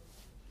 So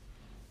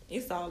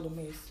it's all a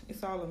mess.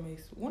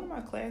 One of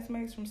my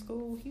classmates from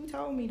school, he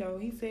told me though,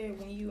 he said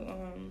when you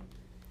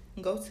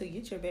go to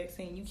get your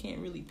vaccine, you can't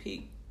really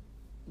pick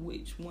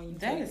which one you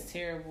take. That is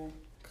terrible.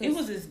 It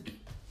was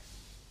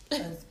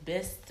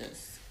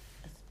asbestos.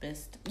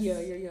 Yeah.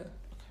 Okay.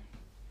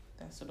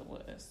 That's what it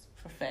was.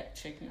 For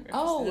fact checking.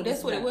 Oh,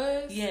 that's what it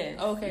was? Yeah.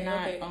 Okay,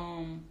 not,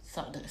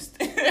 sawdust.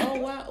 Oh,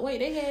 wow. Wait,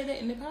 they had that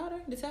in the powder?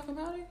 The talcum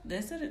powder?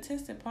 They said it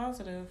tested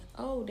positive.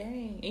 Oh,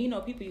 dang.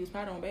 And people use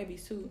powder on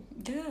babies too.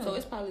 Yeah. So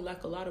it's probably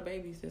like a lot of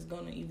babies that's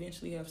going to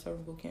eventually have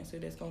cervical cancer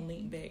that's going to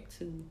link back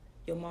to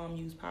your mom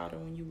used powder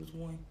when you was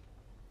 1.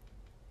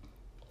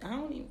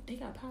 They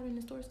got powder in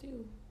the store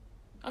still.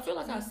 I feel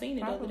like I seen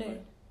it the other day.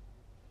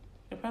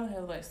 They probably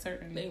have like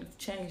certain... They've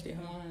changed it,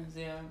 huh? Ones,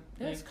 yeah.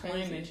 That's they claim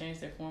crazy. they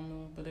changed their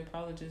formula, but they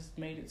probably just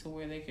made it to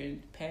where they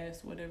could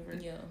pass whatever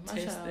my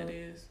test child, that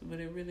is. But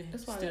it really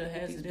that's why still I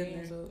has these it in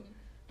bands there. up.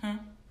 Huh?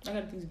 I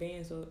got these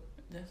bands up.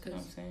 That's what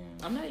I'm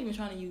saying. I'm not even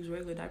trying to use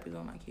regular diapers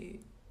on my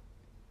kid.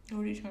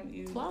 What are you trying to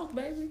use? Cloth,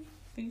 baby.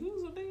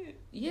 Use it.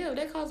 Yeah,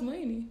 that costs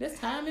money. That's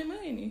time and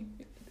money.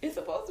 It's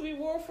supposed to be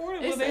more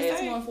affordable. They say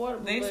it's more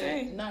affordable, they but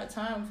say. not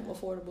time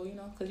affordable,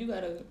 because you got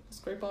to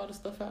scrape all the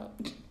stuff out.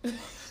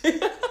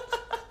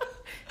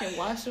 And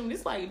wash them.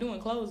 It's like doing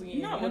clothes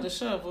again. Not with a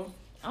shovel.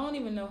 I don't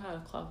even know how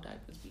cloth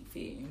diapers be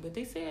fitting, but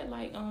they said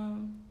like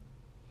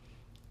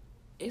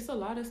It's a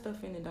lot of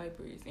stuff in the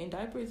diapers. In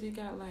diapers, it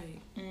got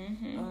like,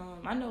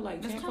 I know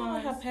like that's tampons. kind of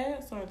like how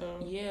pads are though.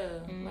 Yeah,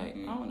 like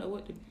I don't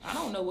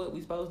know what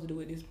we supposed to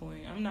do at this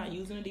point. I'm not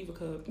using a Diva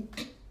cup.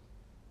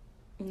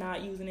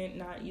 Not using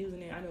it. I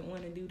didn't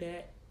want to do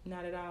that.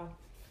 Not at all.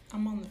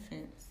 I'm on the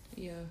fence.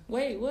 Yeah.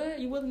 Wait, what?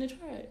 You willing to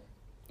try it?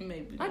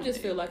 Maybe. I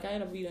just feel like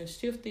I'd be done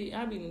shifted.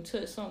 I'd be done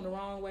touched something the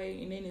wrong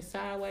way, and then it's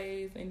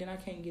sideways, and then I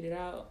can't get it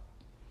out.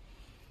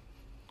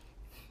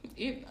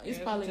 It's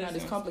probably not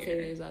as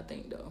complicated as I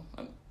think, though.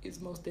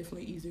 It's most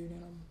definitely easier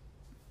than I'm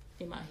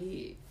in my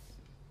head.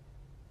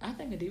 I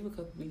think a Diva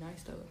cup would be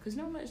nice, though. Because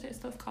you know how much that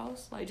stuff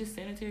costs? Like, just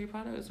sanitary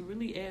products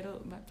really add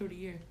up about through the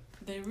year.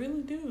 They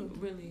really do.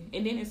 Really.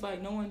 And then it's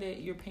like knowing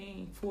that you're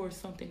paying for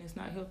something that's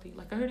not healthy.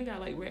 Like, I heard it got,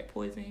 like, rat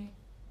poison,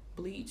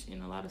 bleach,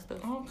 and a lot of stuff.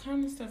 All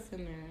kind of stuff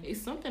in there.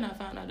 It's something I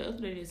found out the other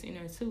day that's in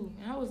there, too.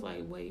 And I was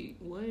like, wait,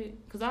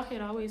 what? Because I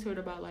had always heard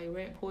about, like,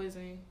 rat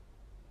poison,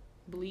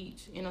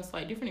 bleach, and it's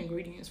like different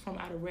ingredients from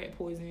out of rat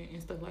poison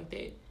and stuff like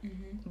that.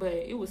 But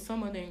it was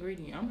some other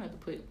ingredient. I'm gonna have to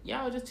put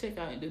y'all just check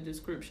out the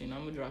description. I'm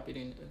gonna drop it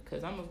in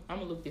because I'm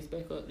gonna look this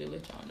back up to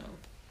let y'all know.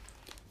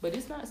 But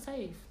it's not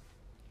safe.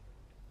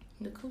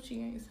 The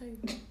coochie ain't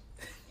safe.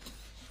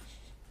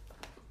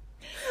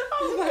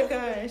 Oh my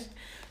gosh,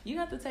 you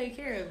have to take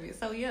care of it.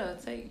 So yeah,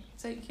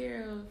 take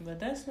care of. But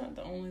that's not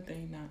the only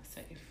thing not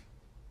safe.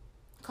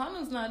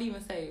 Condoms not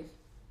even safe.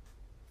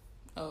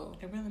 Oh,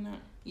 They're really not.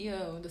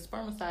 Yeah, the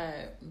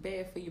spermicide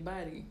bad for your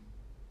body.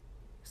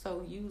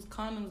 So use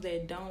condoms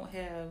that don't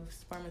have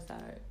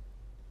spermicide,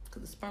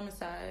 because the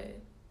spermicide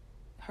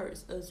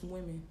hurts us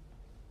women.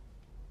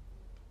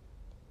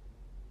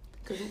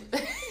 Cause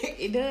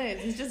it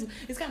does.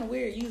 It's kind of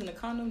weird using a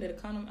condom that a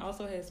condom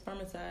also has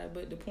spermicide,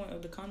 but the point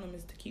of the condom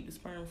is to keep the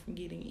sperm from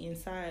getting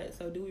inside.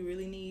 So do we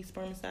really need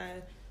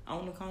spermicide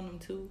on the condom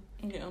too?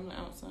 Yeah, on the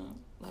outside.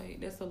 Like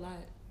that's a lot.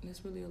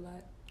 That's really a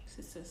lot. It's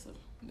excessive.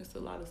 There's a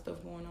lot of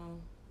stuff going on.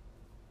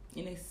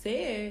 And they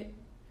said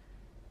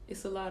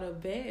it's a lot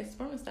of bad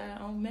spermicide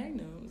on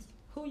Magnums.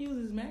 Who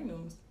uses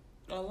Magnums?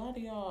 A lot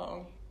of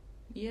y'all.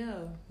 Yeah,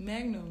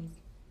 Magnums.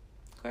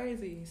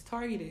 Crazy. It's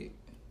targeted.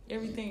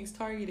 Everything's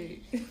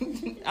targeted.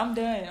 I'm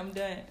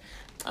done.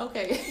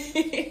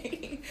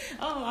 Okay.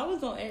 I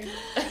was gonna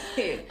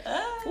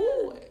ask.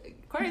 Ooh,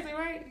 crazy,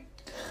 right?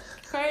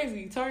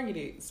 Crazy.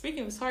 Targeted.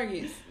 Speaking of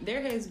targets,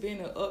 there has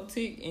been an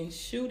uptick in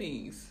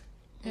shootings.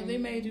 Have they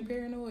made you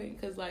paranoid?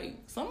 Because, like,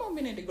 some of them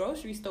been at the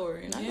grocery store.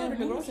 And I go to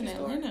the grocery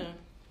store.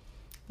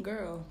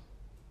 Girl.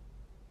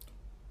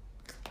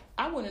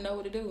 I wouldn't know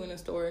what to do in a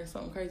store and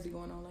something crazy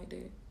going on like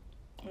that.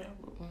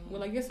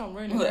 Well, I guess I'm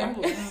running.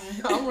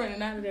 I'm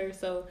running out of there.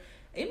 So,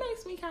 it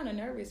makes me kind of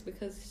nervous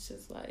because it's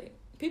just, like,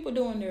 people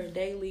doing their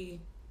daily,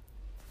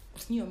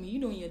 you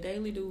doing your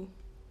daily do.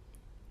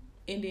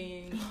 And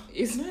then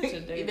it's not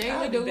your daily.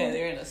 I'll be back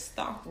there in a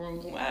stock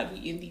room. I'll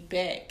be in the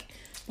back.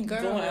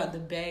 Girl, going out the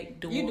back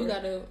door. You do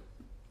gotta.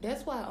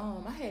 That's why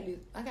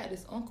I got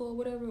this uncle or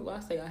whatever. Well, I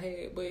say I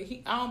had, but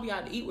I don't be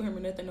out to eat with him or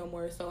nothing no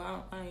more. So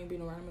I ain't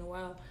been around him in a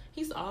while.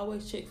 He used to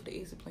always check for the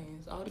exit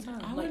plans all the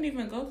time. I wouldn't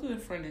even go through the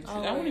furniture.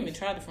 I wouldn't even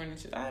try the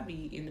furniture. I'd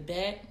be in the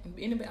back. I'm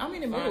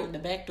in the middle. The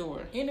back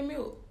door. In the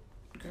middle.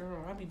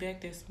 Girl, I'll be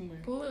back there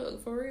somewhere.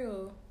 Look, for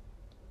real.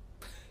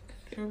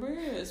 For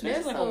real.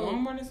 Especially like a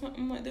Walmart or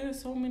something. Like,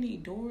 there's so many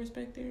doors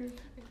back there.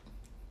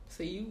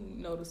 So you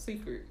know the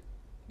secret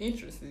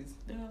entrances.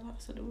 There are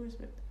lots of doors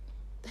back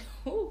there.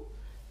 Ooh.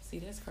 See,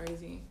 that's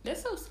crazy.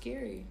 That's so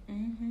scary.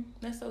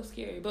 That's so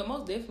scary. But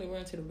most definitely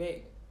run to the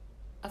back.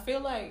 I feel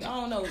like, I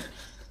don't know,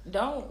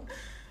 don't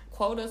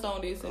quote us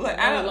on this. Like,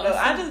 I don't know.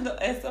 I just know,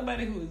 as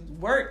somebody who's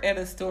worked at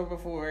a store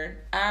before,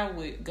 I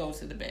would go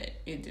to the back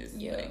and just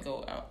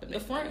go out the back.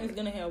 The front is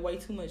going to have way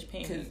too much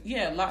panic.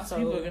 Lots of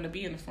people are going to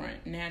be in the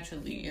front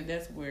naturally, and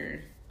that's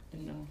where,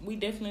 we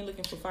definitely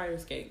looking for fire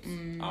escapes.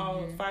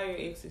 All fire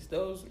exits.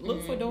 Those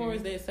look for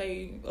doors that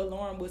say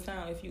alarm will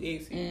sound if you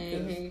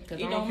exit.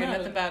 Because I don't care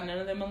nothing about none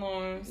of them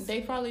alarms.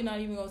 They probably not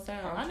even gonna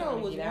sound. I know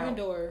it was one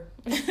door.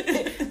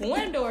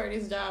 One door at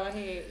this job I had,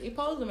 it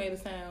supposed to made a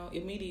sound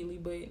immediately,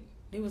 but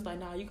it was like,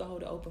 nah, you can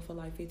hold it open for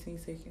like 15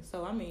 seconds.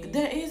 So I mean,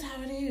 that is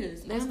how it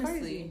is. That's honestly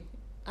crazy.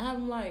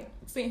 I'm like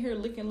sitting here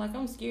looking like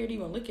I'm scared to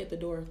even look at the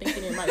door,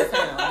 thinking it might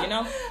sound,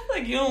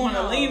 like you don't want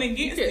to lean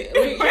against it.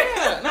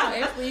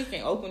 Actually you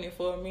can open it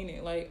for a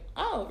minute. Like,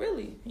 oh,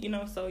 really?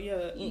 So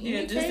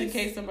just in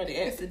case somebody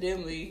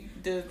accidentally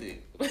does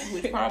it,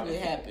 which probably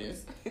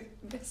happens.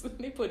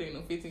 They put in a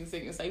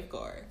 15-second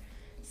safeguard.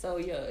 So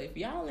if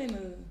y'all in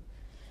a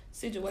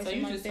situation so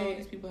you like just told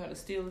these people how to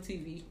steal a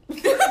TV.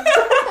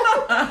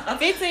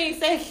 15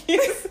 seconds.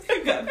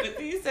 You got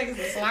 15 seconds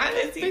to slide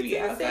that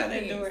TV outside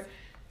that door.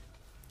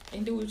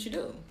 And do what you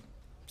do.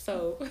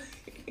 So.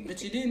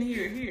 But you didn't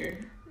hear it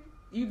here.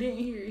 You didn't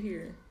hear it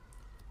here.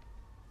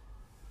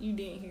 You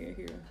didn't hear it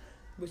here.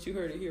 But you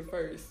heard it here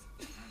first.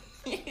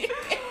 There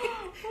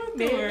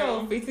you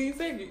go. 15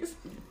 seconds.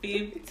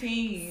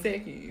 15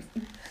 seconds.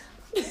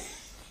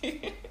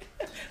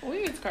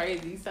 It's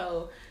crazy.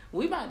 So,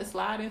 we about to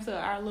slide into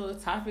our little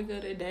topic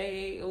of the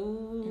day.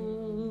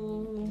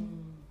 Ooh.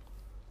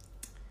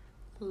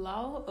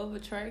 Law of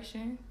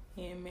attraction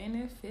and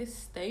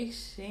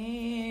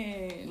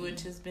manifestation,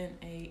 which has been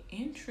a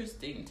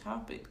interesting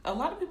topic. A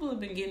lot of people have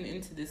been getting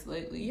into this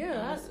lately.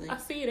 Yeah, I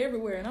see it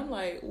everywhere, and I'm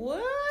like,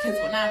 what? Because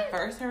when I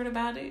first heard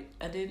about it,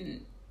 I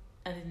didn't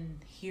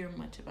hear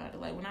much about it.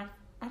 Like when I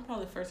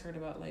probably first heard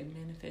about like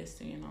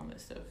manifesting and all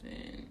that stuff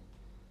in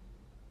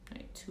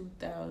like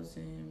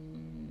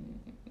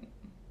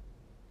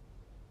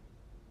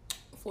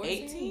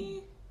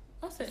 2018.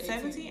 I said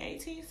 17,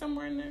 18,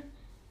 somewhere in there.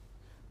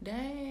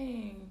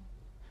 Dang.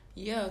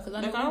 Yeah, because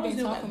I know like, I always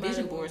been do talking like about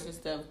vision boards and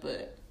stuff,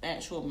 but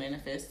actual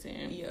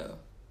manifesting. Yeah.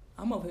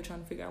 I'm over here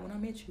trying to figure out when I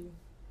met you.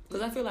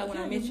 Because I feel like when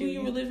I met you...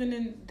 you were living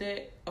in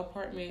that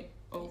apartment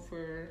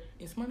over...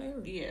 in Smyrna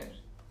area? Yeah.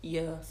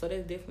 Yeah, so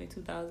that's definitely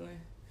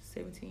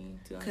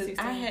 2017, 2016.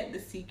 Because I had the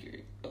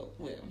secret. Oh,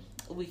 well,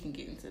 we can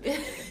get into that.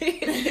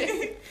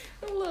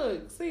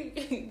 Look,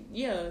 see,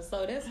 yeah,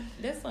 so that's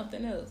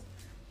something else.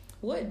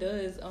 What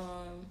does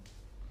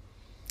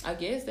I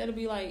guess that'll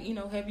be like, you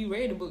know, have you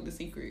read the book The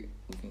Secret?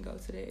 We can go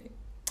to that.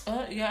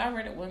 Yeah, I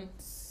read it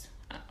once,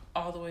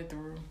 all the way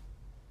through,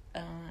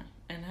 and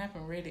I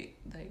haven't read it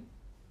like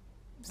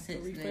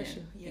since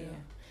then. Yeah,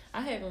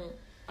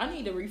 I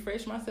need to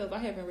refresh myself. I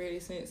haven't read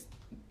it since.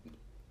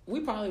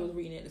 We probably was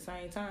reading at the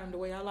same time, the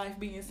way our life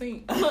being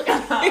seen.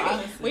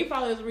 We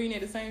probably was reading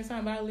at the same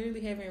time, but I literally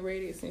haven't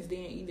read it since then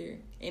either.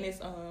 And it's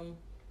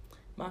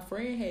my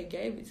friend had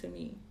gave it to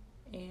me,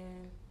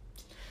 and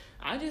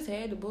I just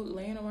had the book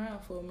laying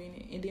around for a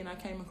minute, and then I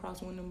came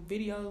across one of them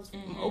videos,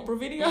 Oprah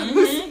videos,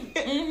 and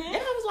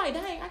I was like,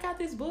 "Dang, I got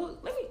this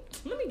book. Let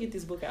me get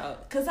this book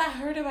out." Cause I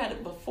heard about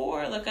it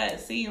before. Like I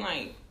had seen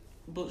like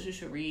books you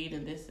should read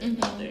and this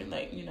and other.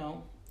 Like, you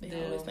know,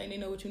 they always think they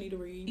know what you need to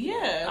read.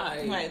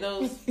 Yeah, like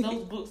those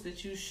books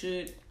that you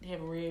should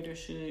have read or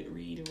should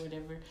read or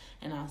whatever.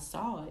 And I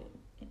saw it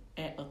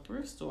at a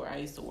thrift store I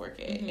used to work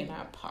at, and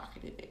I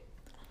pocketed it.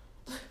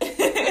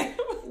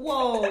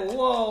 Whoa.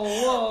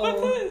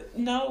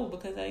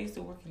 Because I used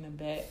to work in the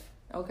back.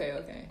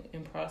 Okay.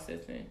 In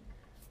processing,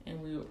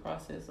 and we would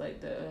process like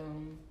the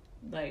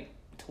like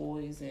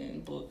toys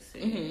and books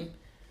and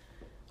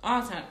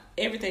all the time,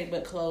 everything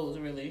but clothes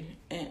really.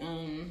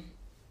 And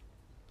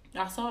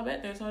I saw it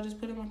back there, so I just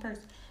put it in my purse.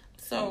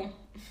 So,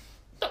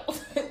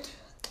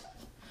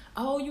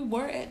 oh, you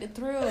were at the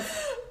thrift.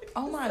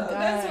 Oh my god,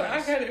 that's where I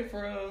got it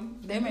from.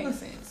 That makes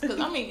sense.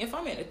 Because I mean, if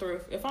I'm at the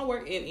thrift, if I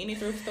work at any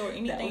thrift store,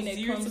 anything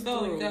that comes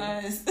through,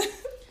 guys,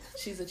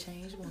 she's a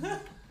changed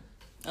woman.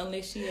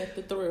 Unless she at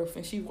the thrift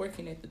and she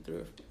working at the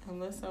thrift.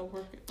 Unless I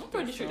work at I'm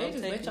pretty sure they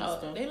just let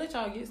y'all. They let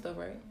y'all get stuff,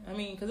 right? I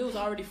mean, because it was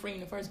already free in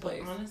the first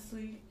place. But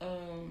honestly,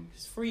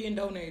 it's free and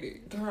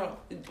donated. Girl,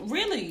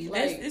 really?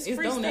 Like, it's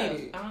free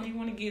donated. Stuff. I don't even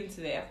want to get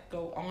into that. I could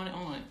go on and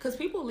on. Because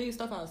people leave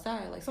stuff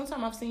outside. Like,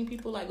 sometimes I've seen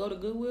people, like, go to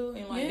Goodwill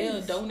and, like,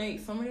 they'll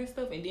donate some of their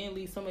stuff and then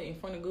leave some of it in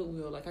front of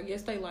Goodwill. Like, I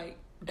guess they, like,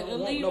 don't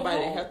want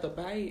nobody to have to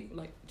buy it.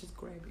 Like, just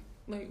grab it.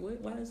 Like, what?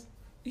 Why is...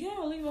 Yeah,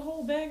 leave a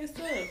whole bag of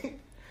stuff.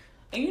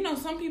 And you know,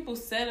 some people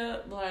set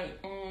up like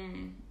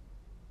I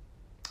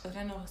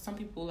know some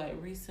people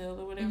like resell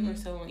or whatever,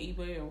 sell on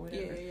eBay or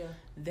whatever. Yeah.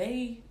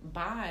 They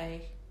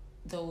buy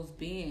those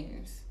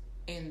bins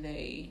and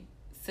they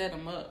set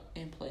them up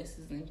in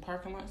places in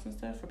parking lots and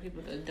stuff for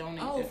people to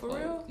donate. Oh, their for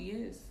clothes. real?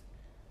 Yes.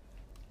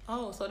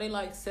 Oh, so they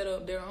like set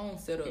up their own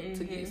setup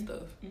to get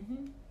stuff.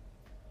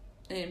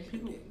 And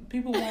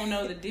people won't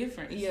know the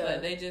difference. Yeah,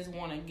 like, they just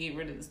want to get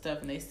rid of the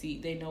stuff and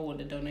they know what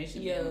the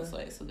donation bin looks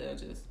like, so they'll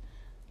just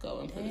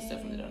go and put the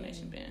stuff in the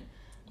donation bin.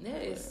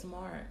 That is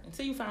smart.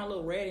 Until you find a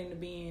little rat in the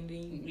bin,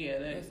 then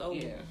that's over.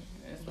 Yeah,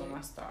 that's when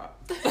I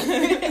stop.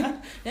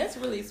 That's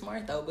really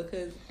smart though,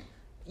 because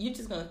you're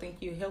just gonna think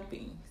you're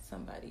helping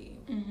somebody,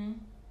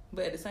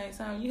 but at the same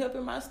time, you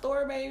helping my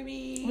store,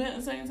 baby. But at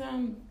the same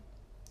time,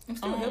 I'm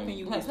still helping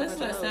you. Like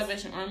places like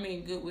Salvation Army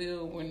and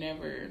Goodwill are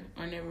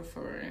never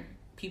for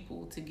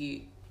people to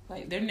get.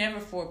 Like, they're never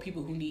for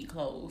people who need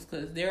clothes,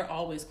 because they're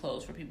always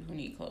closed for people who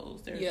need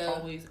clothes. There's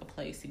always a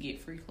place to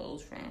get free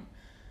clothes from.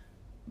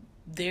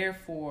 They're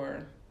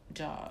for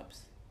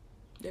jobs.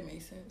 That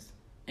makes sense.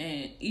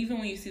 And even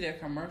when you see their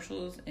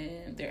commercials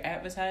and their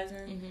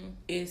advertising,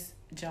 it's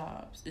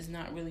jobs. It's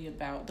not really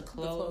about the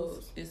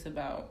clothes. It's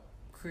about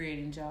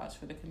creating jobs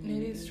for the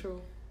community. It is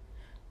true.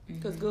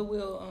 Because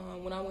Goodwill,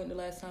 when I went the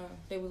last time,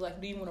 they was like,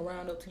 do you want to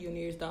round up to your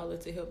nearest dollar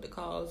to help the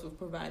cause of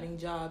providing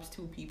jobs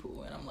to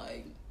people? And I'm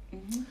like...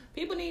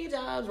 People need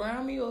jobs.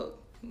 Round me up.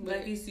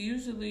 Like, it's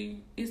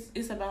usually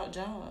it's about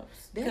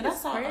jobs.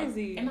 That's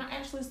crazy. And I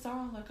actually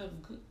saw like a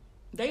good.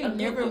 They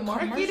never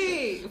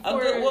marketed a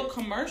Goodwill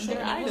commercial.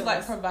 It was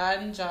like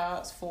providing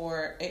jobs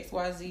for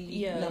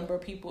XYZ number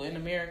of people in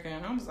America,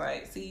 and I was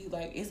like, see,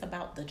 like, it's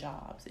about the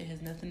jobs. It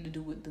has nothing to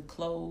do with the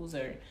clothes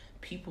or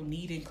people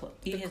needing clothes.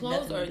 The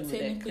clothes are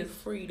technically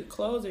free. The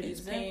clothes are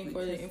just paying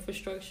for the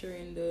infrastructure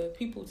and the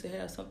people to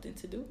have something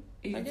to do.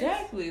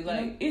 Exactly.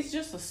 Like, it's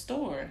just a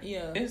store.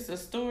 Yeah. It's a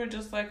store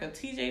just like a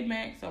TJ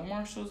Maxx or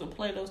Marshalls or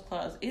Plato's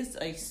Closet. It's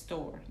a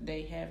store.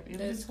 They have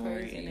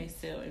inventory and they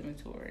sell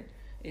inventory.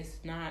 It's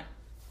not...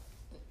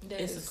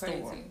 It's a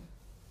store.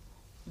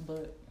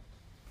 But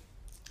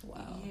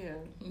Wow. Yeah.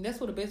 And that's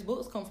where the best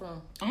books come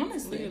from.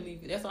 Honestly. Literally.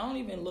 That's why I don't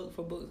even look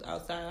for books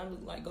outside. I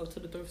look, like, go to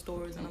the thrift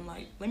stores and I'm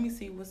like, let me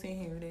see what's in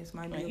here that's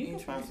might be of You can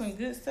interest. find some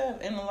good stuff.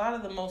 And a lot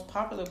of the most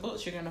popular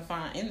books you're going to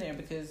find in there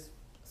because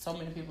so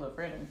many people have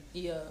read them.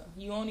 Yeah.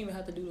 You don't even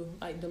have to do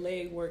the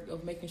leg work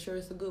of making sure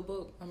it's a good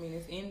book. I mean,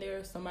 it's in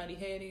there. Somebody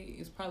had it.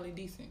 It's probably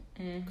decent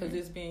because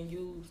it's being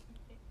used.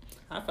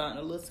 I found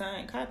a little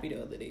signed copy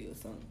the other day or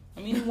something. I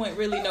mean, it wasn't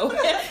really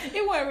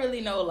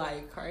no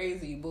like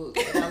crazy book.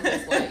 And I'm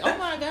just like, oh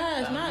my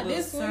gosh, not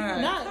this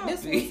one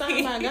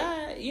signed by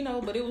God, you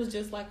know. But it was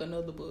just like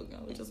another book.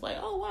 I was just like,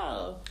 oh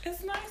wow,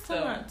 it's nice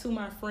to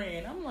my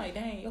friend. I'm like,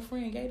 dang, your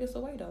friend gave this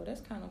away though.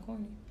 That's kind of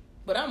corny.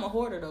 But I'm a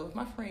hoarder though. If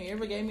my friend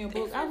ever gave me a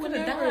book, I would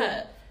have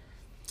died.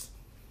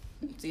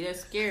 See,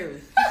 that's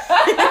scary.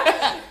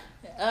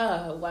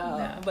 Oh wow!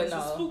 Nah, but it's no,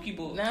 a spooky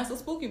book. Now it's a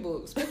spooky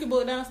book. Spooky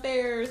book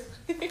downstairs.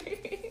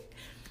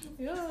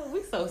 Yo,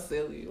 we so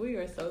silly. We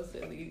are so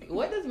silly.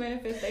 What does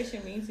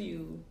manifestation mean to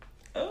you?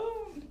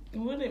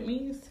 What it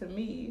means to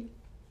me.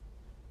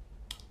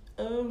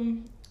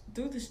 Through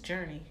this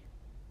journey.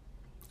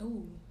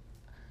 Ooh.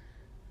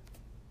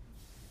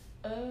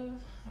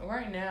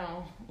 Right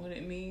now, what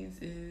it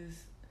means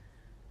is,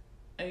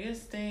 I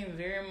guess, staying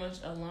very much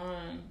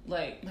aligned.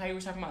 Like how you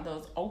were talking about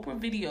those Oprah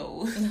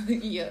videos.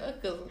 Yeah,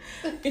 because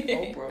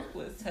Oprah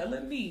was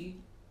telling me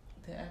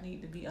that I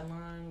need to be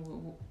aligned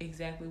with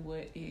exactly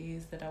what it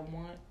is that I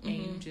want, and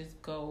you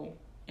just go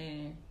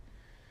and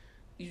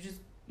you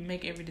just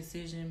make every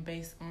decision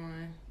based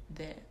on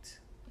that.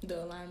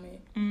 The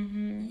alignment.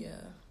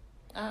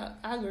 Yeah,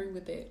 I agree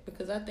with that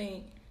because I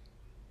think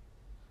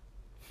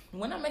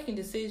when I'm making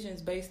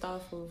decisions based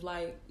off of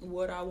like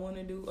what I want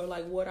to do or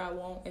like what I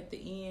want at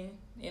the end,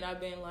 and I've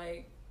been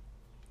like,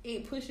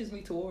 it pushes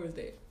me towards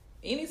that.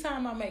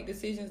 Anytime I make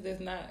decisions that's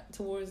not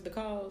towards the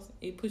cause,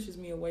 it pushes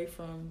me away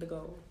from the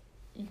goal.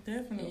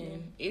 Definitely.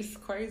 And it's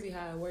crazy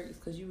how it works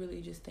because you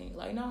really just think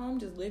like, no, I'm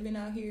just living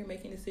out here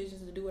making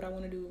decisions to do what I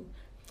want to do.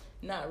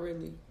 Not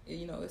really.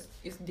 You know,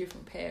 it's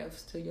different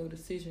paths to your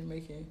decision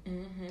making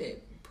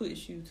that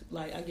push you to,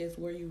 like, I guess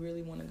where you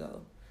really want to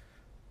go.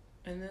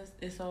 And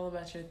it's all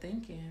about your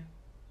thinking,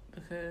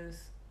 because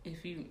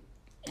if you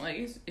like,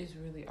 it's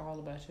really all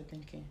about your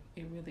thinking.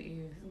 It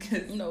really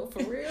is. No, for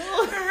real.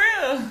 For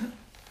real.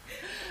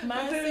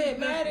 Mindset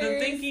matters. The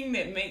thinking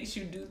that makes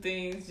you do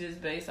things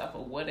just based off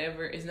of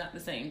whatever is not the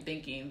same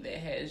thinking that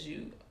has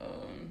you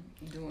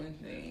doing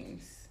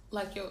things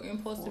like your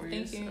impulsive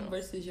thinking yourself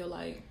versus your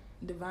like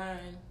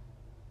divine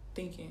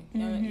thinking.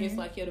 It's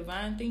like your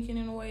divine thinking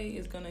in a way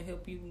is gonna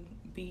help you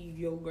be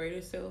your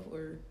greater self,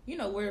 or you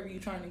know, wherever you're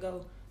trying to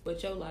go.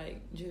 But your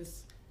like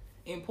just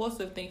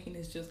impulsive thinking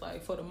is just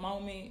like for the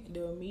moment,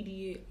 the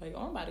immediate, like,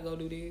 oh, I'm about to go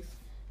do this,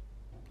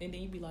 and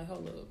then you be like,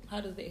 hold up, how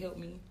does that help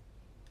me?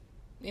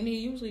 And it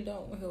usually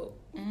don't help.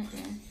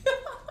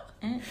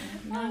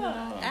 Not at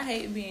all. I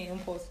hate being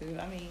impulsive.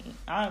 I mean,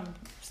 I'm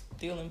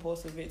still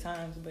impulsive at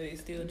times, but it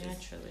still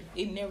just naturally.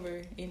 It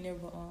never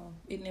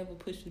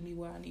pushes me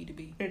where I need to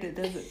be. It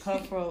doesn't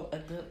come from a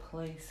good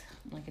place.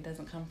 Like, it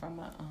doesn't come from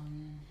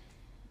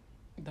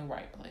the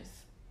right place.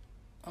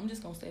 I'm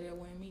just gonna say that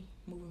wasn't me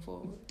moving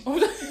forward.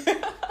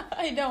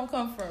 It don't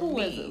come from Who me.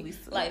 was it,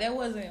 Lisa? Like, that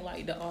wasn't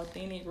like the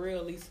authentic,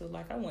 real Lisa.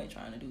 Like, I wasn't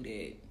trying to do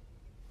that.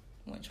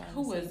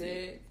 Who was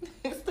it?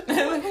 Who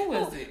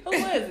was it? Who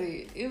was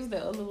it? It was the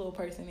other little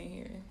person in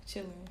here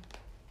chilling.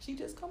 She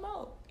just come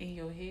out In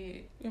your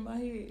head. in my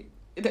head.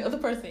 The other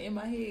person in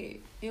my head.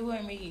 It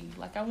wasn't me.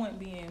 Like, I wasn't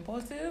being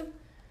impulsive.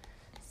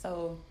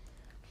 So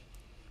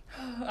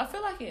I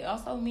feel like it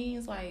also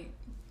means, like,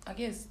 I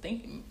guess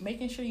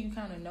making sure you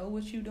kind of know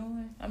what you're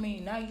doing. I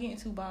mean, not getting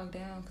too bogged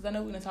down, because I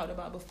know we done talked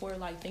about before,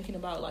 like, thinking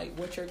about like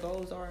what your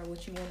goals are and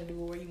what you want to do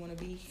or where you want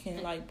to be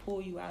can like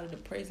pull you out of the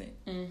present.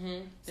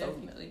 So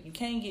Definitely. you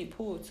can't get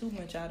pulled too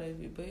much out of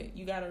it, but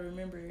you gotta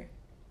remember,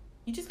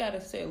 you just gotta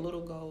set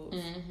little goals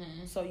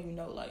so you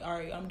know, like, all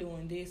right, I'm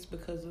doing this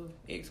because of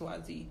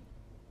XYZ,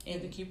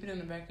 And to keep it in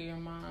the back of your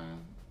mind,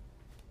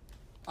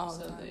 all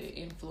so the time. that it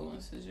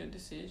influences your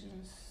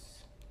decisions.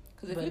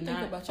 Because if you think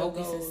about your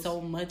focusing goals,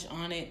 so much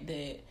on it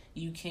that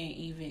you can't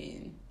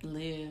even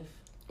live.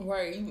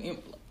 right?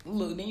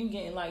 Look, then you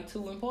getting like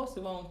too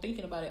impulsive on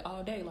thinking about it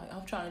all day. Like,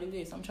 I'm trying to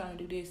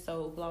do this,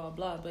 so blah blah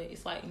blah. But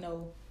it's like,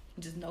 no,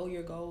 just know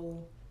your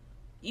goal.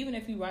 Even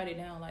if you write it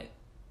down like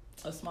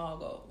a small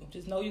goal,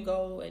 just know your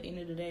goal at the end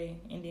of the day,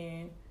 and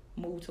then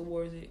move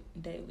towards it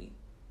daily.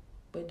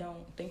 But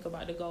don't think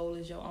about the goal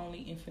as your only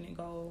infinite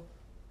goal.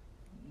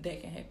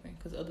 That can happen,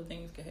 because other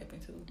things can happen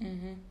too.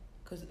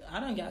 Because I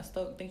done got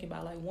stuck thinking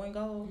about like one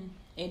goal,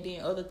 and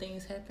then other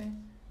things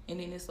happen, and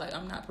then it's like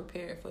I'm not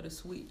prepared for the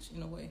switch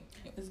in a way.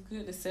 It's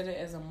good to set it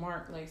as a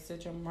mark, like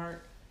set your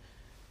mark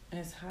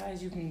as high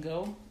as you can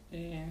go,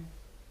 and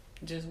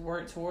just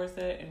work towards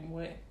that. And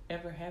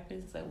whatever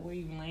happens, like where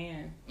you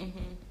land,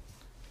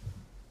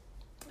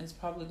 it's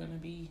probably gonna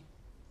be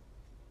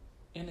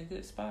in a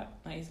good spot.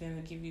 Like, it's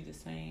gonna give you the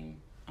same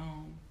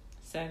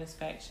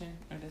satisfaction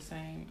or the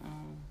same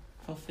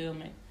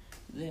fulfillment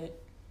that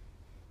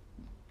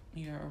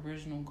your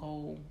original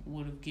goal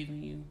would have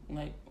given you,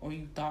 like, or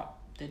you thought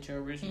that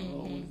your original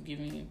goal would have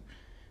given you.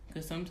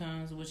 Because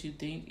sometimes what you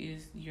think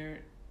is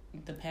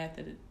the path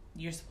that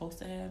you're supposed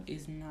to have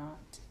is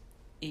not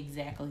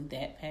exactly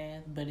that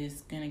path, but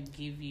it's gonna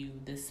give you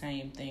the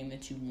same thing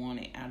that you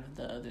wanted out of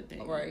the other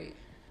thing. Right.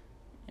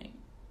 Like,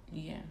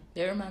 yeah.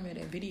 That remind me of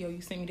that video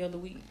you sent me the other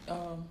week.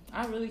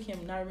 I really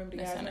can't not remember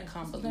the guy's name.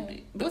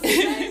 Convoluted. What's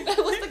his name?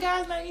 What's the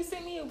guy's name you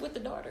sent me with the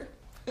daughter?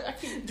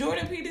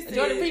 Jordan Peterson.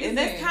 And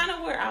that's kind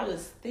of where I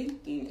was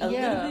thinking a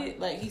little bit.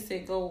 Like, he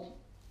said, go,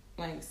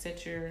 like,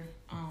 set your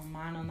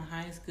mind on the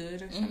highest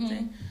good or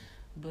something.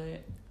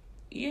 But,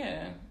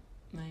 yeah,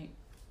 like,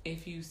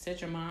 if you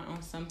set your mind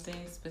on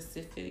something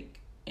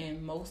specific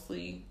and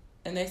mostly,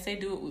 and they say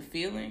do it with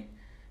feeling.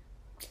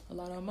 A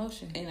lot of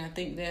emotion. And I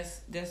think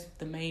that's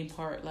the main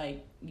part.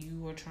 Like, you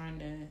were trying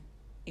to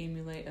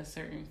emulate a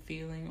certain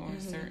feeling or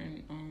a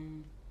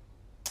certain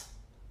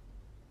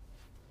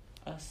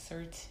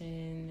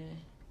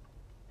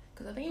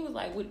because I think it was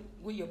like with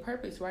your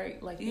purpose,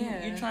 right? Like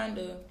you're trying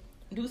to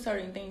do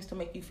certain things to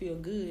make you feel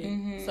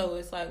good. So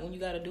it's like when you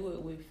got to do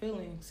it with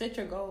feeling, set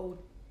your goal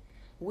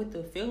with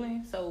the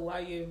feeling. So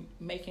while you're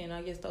making,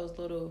 I guess, those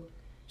little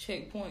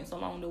checkpoints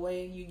along the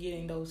way, you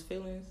getting those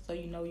feelings, so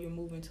you know you're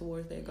moving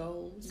towards that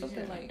goal.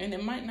 Something like, and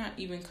it might not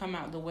even come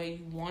out the way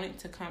you want it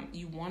to come.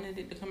 You wanted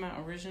it to come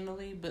out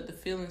originally, but the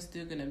feeling's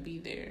still gonna be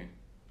there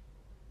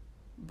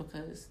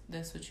because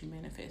that's what you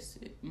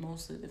manifested.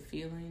 Mostly the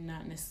feeling,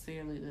 not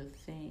necessarily the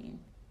thing.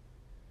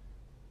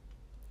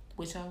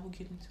 Which I will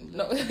get into.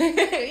 No,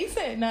 he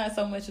said not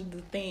so much of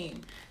the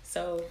thing.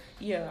 So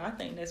yeah, I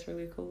think that's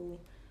really cool.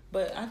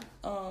 But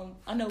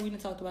I know we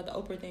didn't talk about the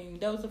Oprah thing.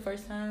 That was the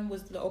first time.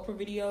 Was the Oprah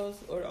videos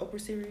or the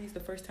Oprah series the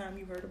first time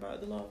you heard about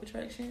the law of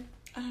attraction?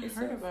 I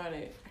heard about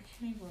it. I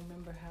can't even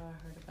remember how I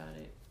heard about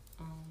it.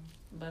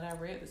 But I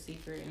read The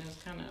Secret and it was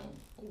kind of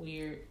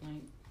weird.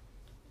 Like,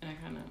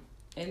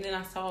 and then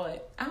I saw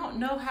it. I don't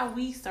know how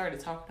we started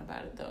talking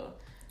about it though.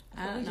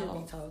 I don't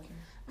know.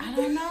 I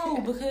don't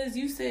know, because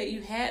you said you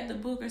had the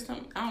book or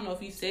something. I don't know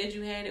if you said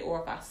you had it or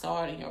if I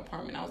saw it in your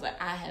apartment. I was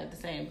like, I have the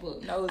same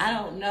book. I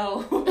don't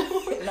know.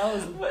 I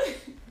was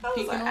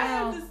like, I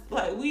have this,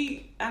 like,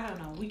 I don't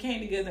know. We came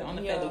together on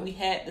the fact that we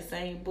had the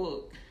same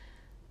book.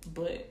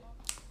 But.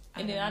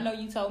 And then I know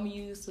you told me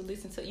you used to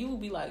listen to, you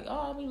would be like, oh,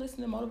 I'll be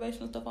listening to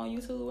motivational stuff on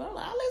YouTube. I'm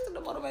like, I listen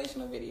to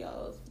motivational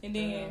videos. And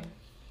then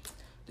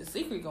The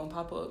Secret gonna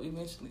pop up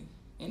eventually.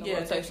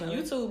 Rotation.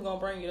 YouTube gonna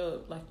bring it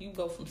up. Like, you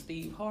go from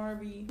Steve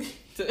Harvey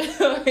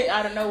to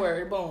out of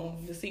nowhere,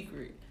 boom, The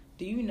Secret.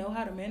 Do you know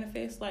how to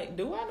manifest? Like,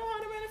 do I know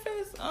how to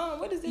manifest?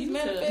 What is this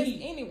manifest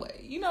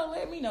anyway?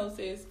 Let me know,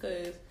 sis,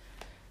 because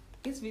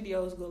this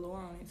videos galore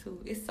on it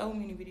too. It's so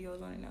many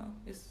videos on it now.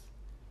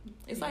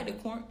 It's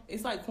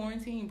like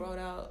quarantine brought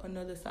out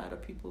another side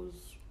of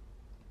people's,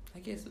 I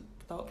guess,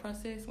 thought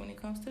process when it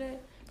comes to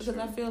that. Because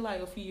I feel like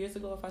a few years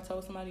ago, if I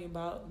told somebody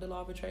about the law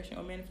of attraction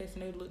or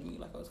manifesting, they would look at me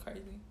like I was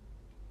crazy.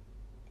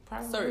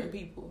 Probably. Certain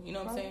people, you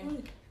know what I'm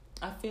saying?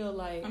 I feel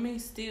like,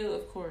 still,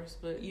 of course,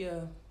 but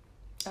yeah,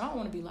 I don't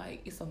want to be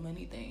like it's a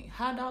money thing.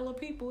 High dollar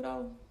people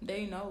though,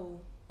 they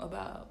know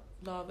about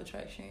law of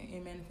attraction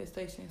and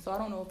manifestation. So I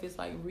don't know if it's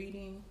like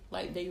reading,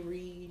 like they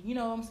read, you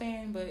know what I'm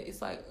saying? But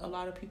it's like a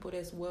lot of people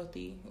that's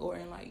wealthy or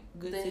in like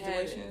good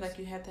situations. Like,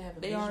 you have to have a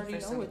vision. They already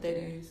know what that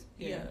is.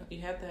 Yeah,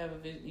 you have to have a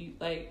vision.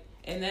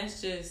 And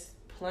that's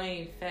just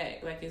plain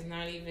fact. Like, it's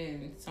not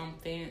even some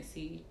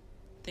fancy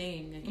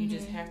thing. Like, you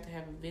just have to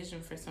have a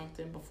vision for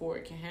something before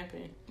it can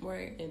happen.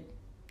 Right. And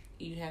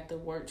you have to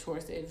work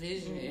towards that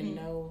vision and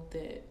know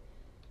that,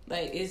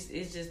 like, it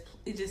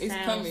just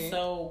sounds coming.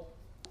 So,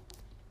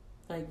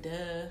 like,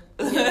 duh.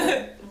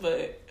 Yeah.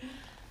 But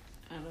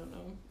I don't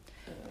know.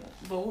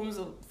 But when was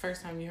the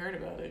first time you heard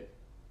about it?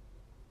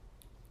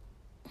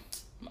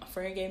 My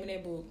friend gave me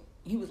that book.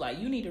 He was like,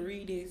 you need to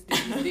read this.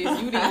 This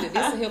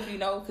will help you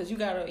know, because you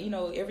gotta,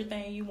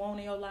 everything you want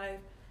in your life.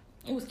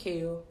 It was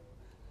Kel.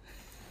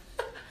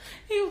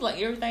 He was like,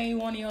 everything you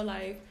want in your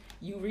life,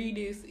 you read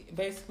this,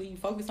 basically you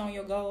focus on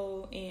your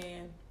goal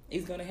and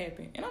it's gonna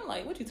happen. And I'm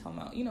like, what you talking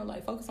about?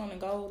 Like, focus on the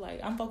goal. Like,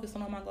 I'm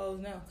focusing on my goals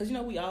now, because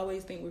we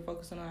always think we're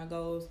focusing on our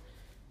goals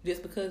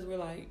just because we're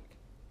like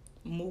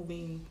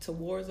moving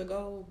towards a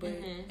goal, but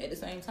at the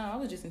same time, I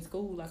was just in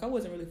school. Like, I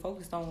wasn't really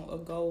focused on a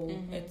goal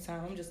at the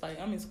time. I'm just like,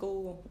 I'm in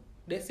school,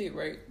 that's it,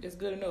 right? That's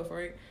good enough,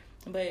 right?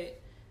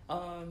 But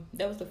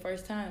that was the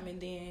first time,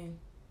 and then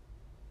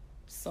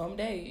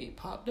someday it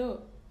popped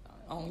up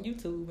on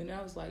YouTube, and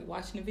I was like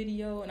watching the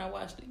video, and I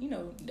watched,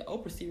 the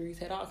Oprah series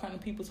had all kind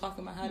of people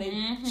talking about how they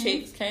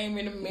checks came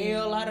in the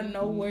mail out of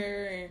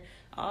nowhere and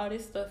all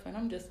this stuff, and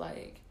I'm just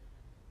like,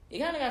 it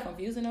kind of got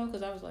confusing though,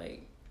 because I was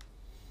like,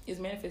 is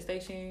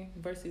manifestation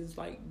versus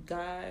like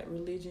God,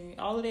 religion,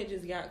 all of that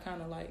just got kind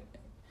of like,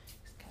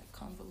 it's got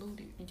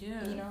convoluted.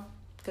 Yeah.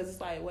 Because it's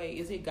like, wait,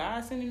 is it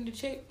God sending the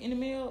check in the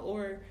mail,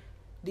 or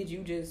did you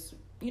just,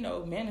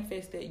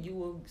 manifest that you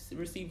will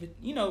receive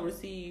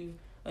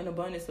an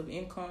abundance of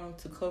income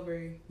to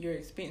cover your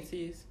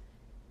expenses,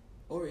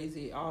 Or is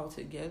it all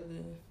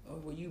together? Or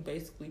were you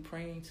basically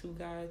praying to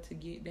God to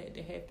get that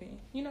to happen?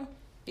 You know,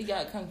 it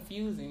got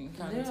confusing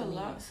kind of to me.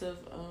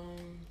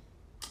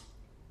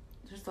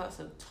 There's lots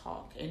of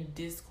talk and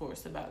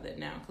discourse about that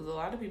now, because a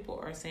lot of people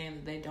are saying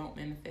that they don't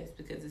manifest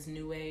because it's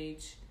new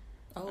age,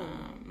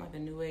 like a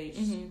new age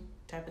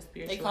type of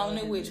spirituality. They calling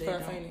it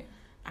witchcraft, ain't it?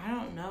 I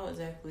don't know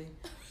exactly,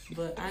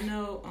 but I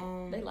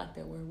know they like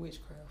that word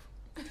witchcraft.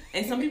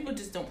 And some people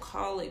just don't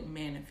call it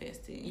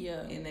manifesting. Yeah.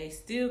 And they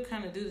still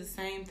kind of do the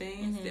same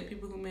things that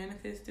people who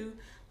manifest do.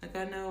 Like,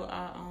 I know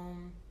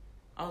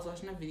I was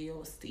watching a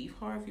video, a Steve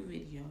Harvey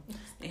video,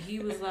 and he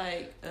was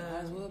like,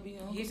 might as well be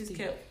on he just Steve.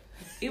 kept,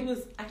 it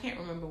was, I can't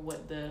remember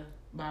what the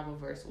Bible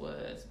verse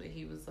was, but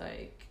he was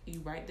like,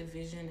 you write the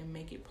vision and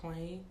make it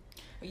plain.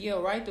 Yeah,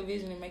 write the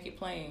vision and make it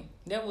plain.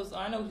 That was,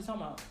 I know what you're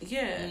talking about.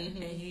 Yeah.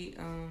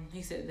 And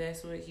he said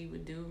that's what he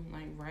would do,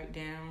 like write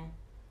down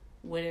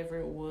whatever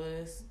it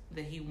was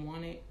that he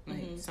wanted,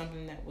 like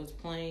something that was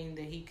plain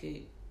that he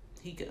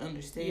could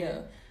understand.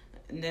 Yeah.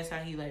 And that's how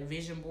he like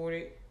vision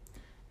boarded,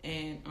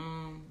 and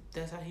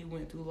that's how he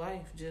went through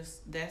life.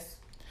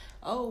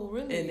 Oh,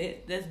 really? And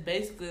that's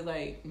basically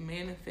like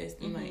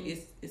manifesting. Like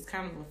it's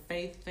kind of a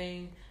faith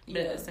thing, but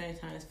at the same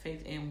time it's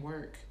faith and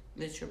work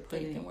that you're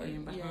putting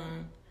in behind.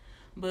 Yeah.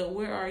 But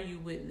where are you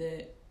with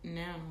that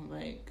now,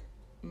 like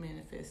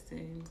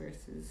manifesting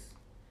versus?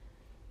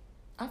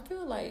 I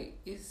feel like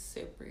it's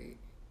separate.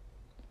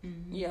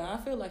 Yeah, I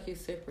feel like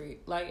it's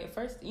separate. Like, at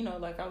first,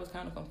 like, I was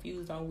kind of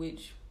confused on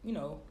which,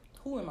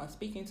 who am I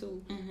speaking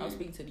to? I'm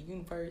speaking to the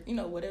universe,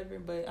 whatever.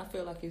 But I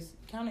feel like it's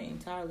kind of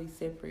entirely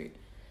separate.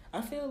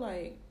 I feel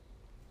like,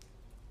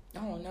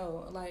 I don't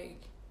know,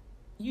 like,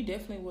 you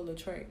definitely will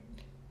attract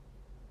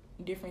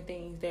different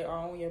things that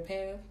are on your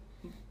path.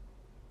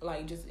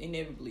 Like, just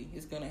inevitably,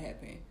 it's going to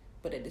happen.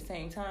 But at the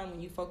same time,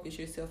 when you focus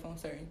yourself on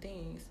certain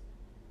things,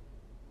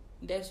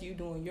 that's you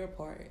doing your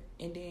part.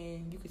 And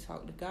then you can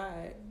talk to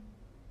God.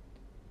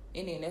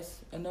 And then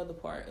that's another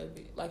part of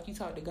it. Like, you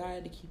talk to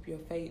God to keep your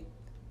faith,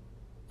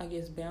 I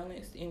guess,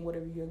 balanced in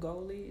whatever your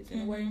goal is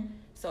in a way.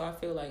 So I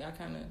feel like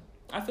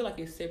I feel like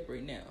it's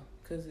separate now.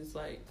 Because it's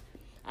like,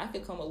 I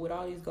could come up with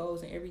all these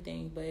goals and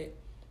everything, but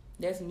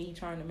that's me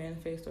trying to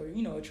manifest or,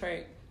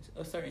 attract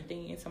a certain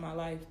thing into my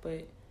life.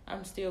 But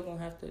I'm still going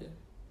to have to,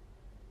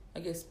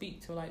 I guess,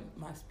 speak to, like,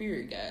 my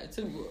spirit guide,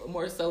 too,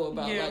 more so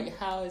about, like,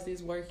 how is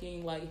this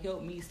working? Like,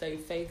 help me stay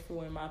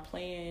faithful in my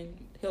plan.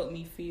 Help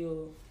me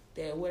feel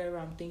that whatever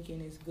I'm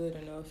thinking is good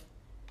enough.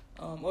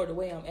 Or the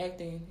way I'm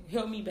acting.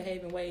 Help me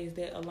behave in ways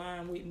that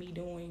align with me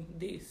doing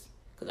this.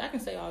 Because I can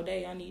say all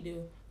day I need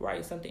to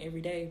write something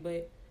every day,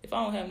 but if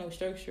I don't have no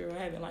structure or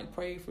haven't, like,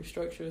 prayed for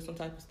structure or some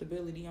type of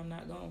stability, I'm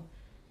not going to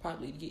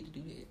probably get to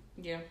do that.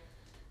 Yeah.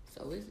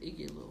 So it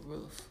get a little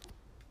rough.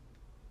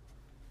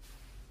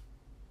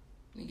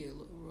 It get a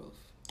little rough.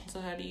 So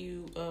how do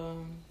you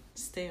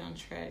stay on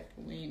track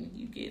when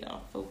you get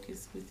off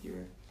focus with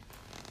your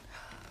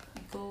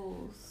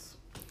goals?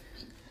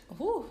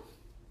 Whew.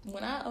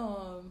 When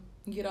I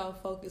get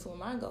off focus with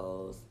my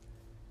goals,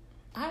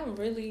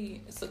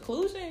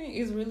 seclusion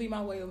is really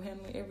my way of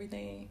handling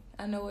everything.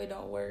 I know it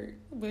don't work,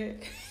 but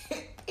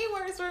it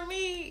works for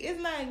me.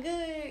 It's not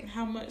good.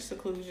 How much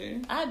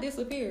seclusion? I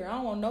disappear. I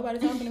don't want nobody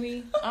talking to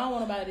me. I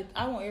want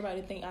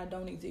everybody to think I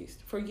don't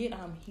exist. Forget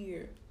I'm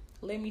here.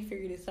 Let me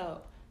figure this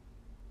out.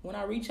 When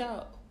I reach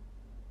out,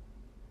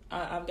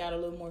 I've got a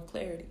little more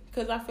clarity.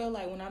 Because I feel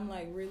like when I'm,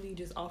 like, really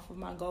just off of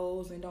my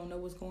goals and don't know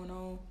what's going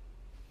on,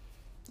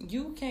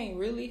 you can't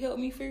really help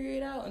me figure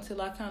it out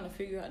until I kind of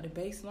figure out the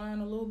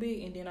baseline a little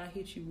bit, and then I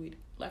hit you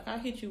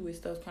with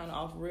stuff kind of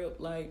off rip,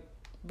 like,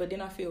 but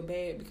then I feel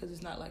bad because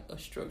it's not, like, a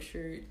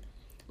structured,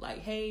 like,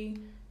 hey,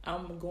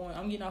 I'm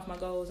getting off my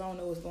goals, I don't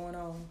know what's going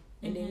on.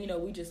 And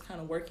then, we just kind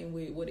of working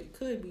with what it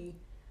could be.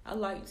 I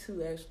like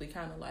to actually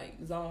kind of, like,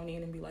 zone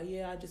in and be like,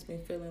 yeah, I just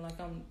been feeling like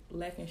I'm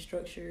lacking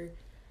structure.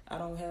 I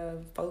don't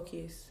have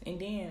focus. And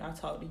then I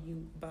talk to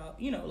you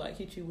about, like,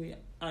 hit you with,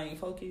 I ain't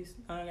focused,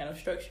 I ain't got no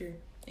structure.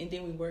 And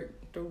then we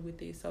work through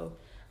with it. So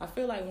I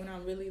feel like when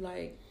I'm really,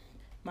 like,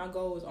 my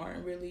goals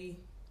aren't really,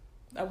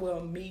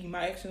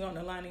 my actions aren't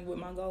aligning with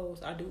my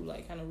goals, I do,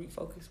 like, kind of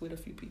refocus with a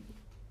few people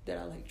that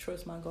I, like,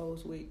 trust my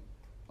goals with,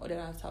 or that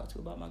I talk to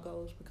about my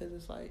goals. Because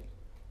it's like,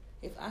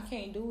 if I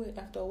can't do it,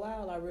 after a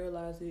while, I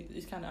realize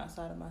it's kind of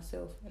outside of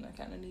myself, and I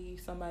kind of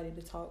need somebody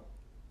to talk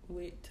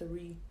with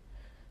to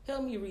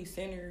help me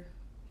recenter,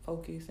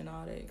 focus, and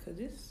all that, because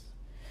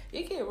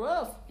it get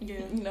rough.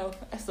 Yeah.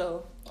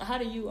 So how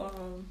do you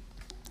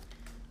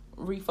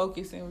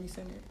refocus and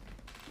recenter?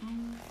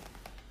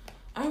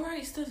 I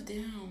write stuff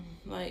down,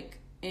 like,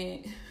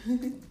 and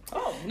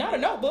oh, not a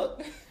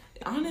notebook.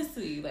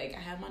 Honestly, like, I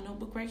have my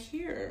notebook right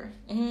here.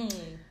 And,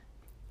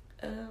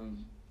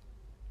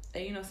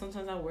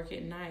 sometimes I work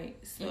at night.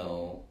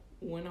 So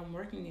when I'm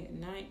working at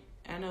night,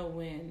 I know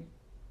when,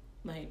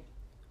 like,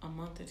 a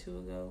month or two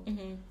ago,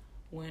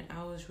 when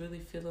I was really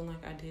feeling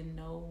like I didn't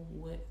know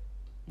what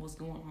was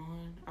going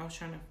on,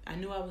 I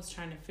knew I was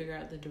trying to figure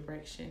out the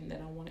direction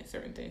that I wanted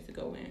certain things to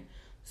go in.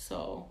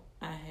 So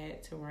I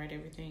had to write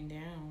everything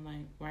down,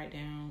 like write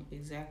down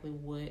exactly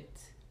what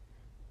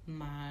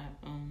my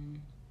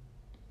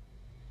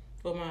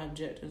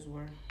objectives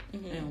were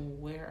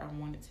and where I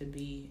wanted to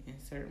be in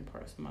certain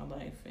parts of my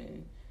life,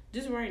 and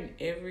just writing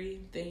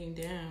everything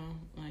down,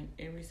 like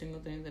every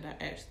single thing that I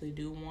actually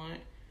do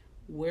want,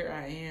 where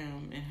I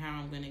am and how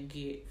I'm gonna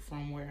get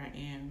from where I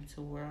am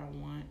to where I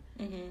want.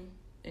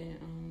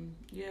 And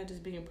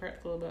just being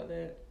practical about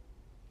that.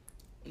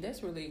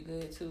 That's really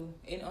good too.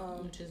 And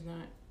which is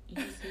not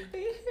easy.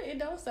 It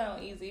don't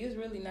sound easy. It's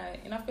really not.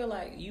 And I feel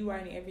like you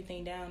writing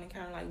everything down and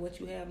kind of like what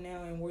you have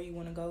now and where you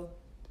want to go,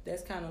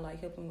 that's kind of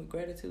like helping with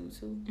gratitude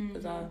too.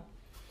 Because I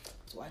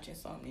was watching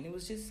something and it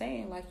was just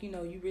saying like, you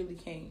really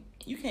can't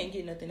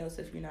get nothing else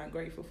if you're not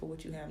grateful for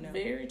what you have now.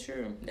 Very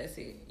true. That's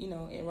it.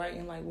 And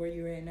writing like where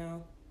you're at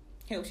now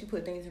helps you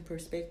put things in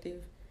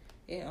perspective.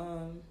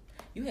 And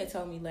you had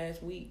told me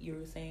last week, you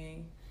were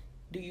saying,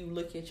 do you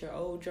look at your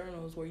old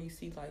journals where you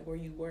see like where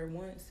you were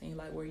once and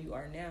like where you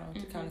are now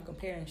to kind of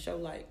compare and show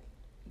like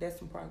that's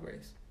some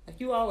progress. Like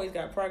you always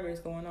got progress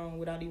going on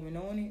without even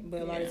knowing it,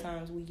 but a lot of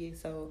times we get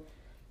so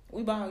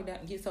bogged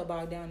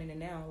down in the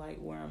now, like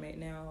where I'm at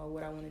now or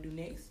what I want to do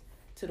next,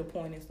 to the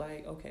point it's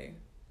like, okay,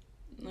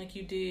 like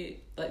you did,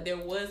 like there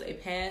was a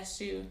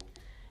past you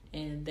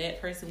and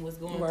that person was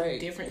going through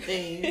different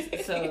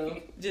things.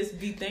 So just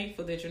be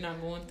thankful that you're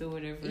not going through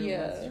whatever it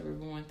was you were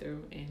going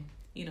through, and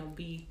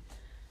be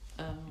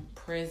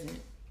present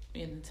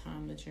in the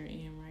time that you're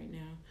in right now,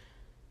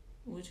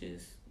 which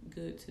is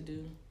good to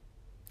do.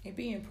 And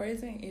being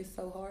present is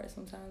so hard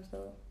sometimes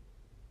though.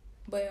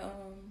 But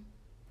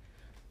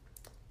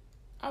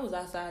I was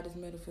outside this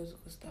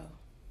metaphysical store.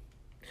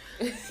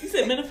 You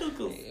said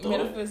metaphysical store?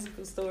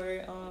 Metaphysical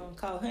store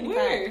called Honey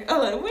Weird. Pot.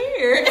 Oh, like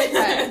weird.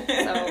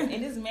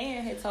 And this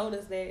man had told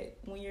us that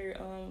when you're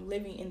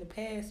living in the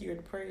past, you're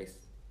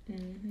depressed.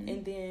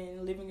 And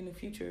then living in the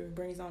future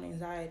brings on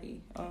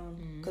anxiety.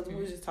 Because we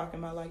were just talking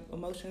about like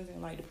emotions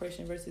and like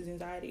depression versus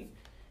anxiety.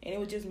 And it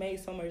was just made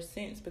so much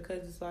sense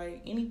because it's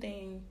like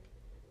anything,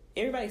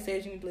 everybody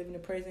says you need to live in the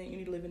present, you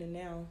need to live in the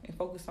now and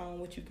focus on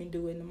what you can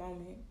do in the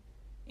moment.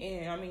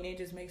 And I mean, it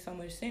just makes so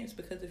much sense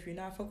because if you're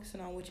not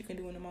focusing on what you can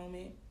do in the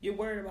moment, you're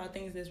worried about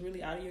things that's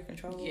really out of your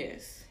control.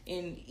 Yes.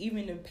 And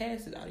even the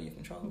past is out of your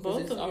control.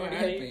 Both of them are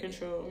out of your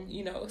control.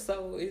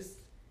 So it's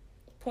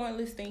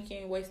pointless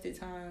thinking, wasted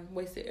time,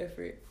 wasted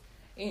effort,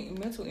 and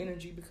mental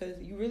energy because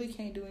you really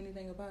can't do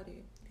anything about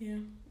it. Yeah.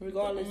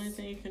 Regardless. The only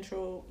thing you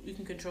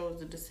can control is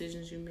the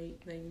decisions you make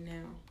like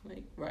now,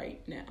 like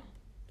right now.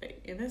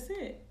 And that's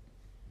it.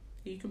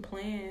 You can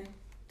plan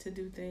to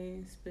do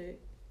things, but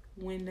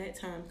when that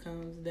time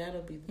comes,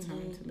 that'll be the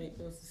time to make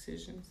those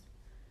decisions.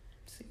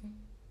 See,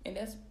 and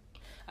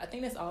I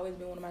think that's always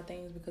been one of my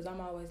things because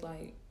I'm always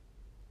like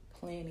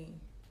planning.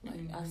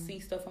 Like I see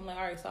stuff, I'm like,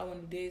 all right, so I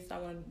want to do this, I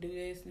want to do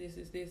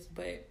this,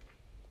 but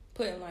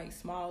putting like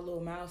small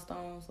little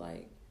milestones,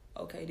 like,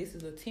 okay, this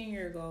is a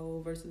 10-year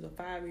goal versus a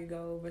 5-year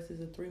goal versus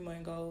a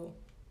 3-month goal.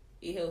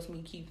 It helps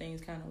me keep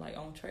things kind of like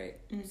on track,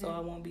 so I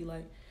won't be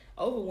like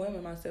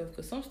overwhelming myself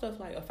because some stuff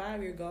like a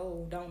 5-year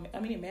goal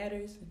it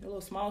matters. The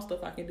little small stuff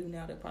I can do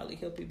now that probably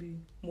help it be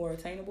more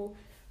attainable,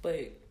 but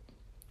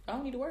I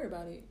don't need to worry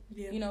about it.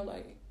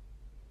 Like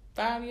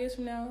 5 years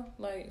from now,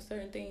 like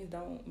certain things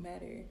don't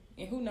matter,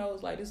 and who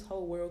knows, like this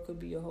whole world could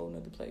be a whole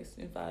nother place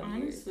in 5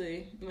 years.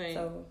 Honestly, like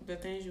the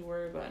things you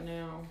worry about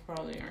now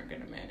probably aren't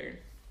gonna matter.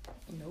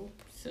 Nope.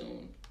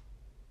 Soon,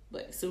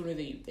 like sooner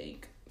than you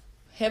think.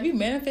 Have you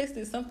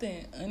manifested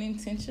something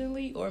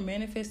unintentionally or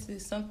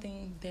manifested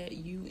something that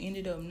you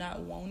ended up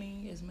not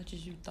wanting as much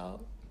as you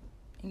thought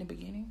in the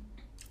beginning?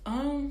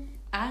 I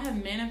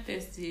have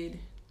manifested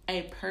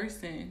a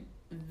person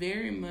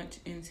very much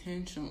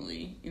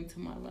intentionally into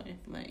my life,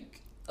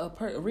 like a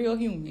real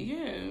human.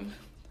 Yeah.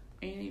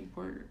 Any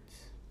words?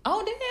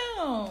 Oh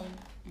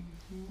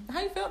damn!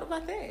 How you felt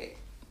about that?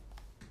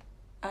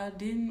 I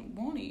didn't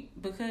want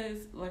it because,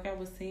 like I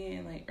was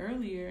saying like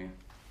earlier,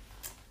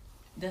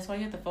 that's why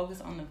you have to focus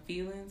on the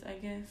feelings, I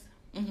guess,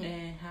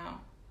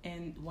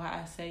 and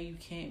why I say you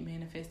can't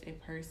manifest a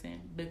person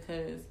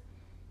because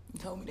you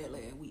told me that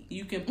last week.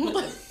 You can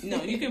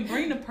you can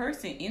bring the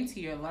person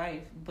into your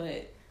life,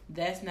 but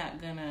that's not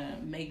gonna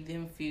make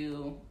them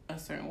feel a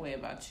certain way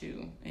about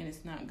you, and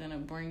it's not gonna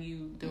bring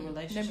you the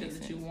relationship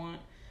that you want.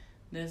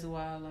 That's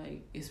why,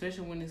 like,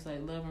 especially when it's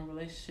like love and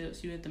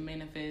relationships, you have to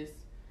manifest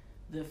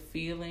the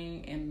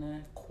feeling and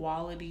the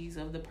qualities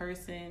of the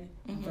person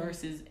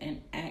versus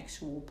an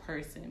actual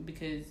person,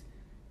 because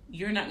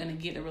you're not gonna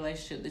get the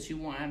relationship that you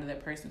want out of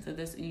that person because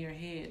that's in your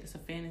head. It's a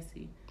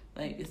fantasy.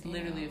 Like, it's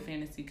literally a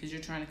fantasy because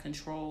you're trying to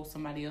control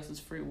somebody else's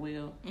free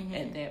will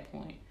at that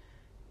point.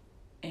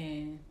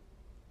 And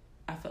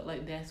I felt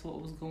like that's what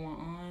was going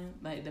on.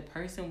 Like, the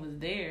person was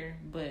there,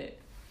 but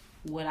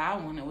what I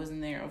wanted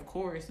wasn't there, of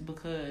course,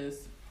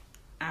 because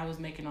I was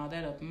making all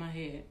that up in my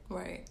head.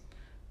 Right.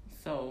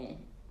 So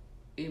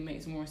it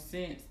makes more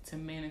sense to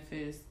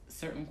manifest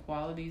certain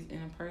qualities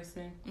in a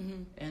person,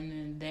 and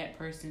then that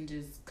person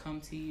just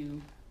come to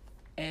you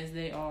as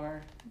they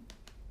are,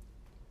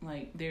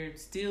 Like, they're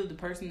still the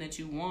person that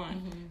you want,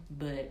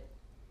 but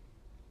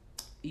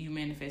you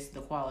manifest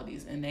the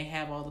qualities, and they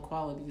have all the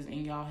qualities,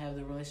 and y'all have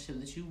the relationship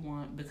that you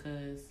want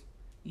because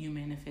you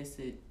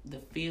manifested the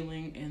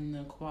feeling and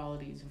the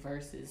qualities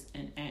versus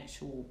an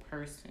actual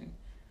person.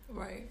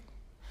 Right.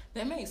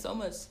 That makes so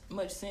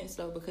much sense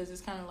though, because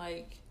it's kind of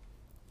like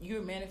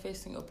you're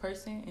manifesting a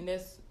person, and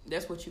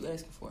that's what you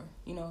asking for.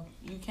 You know,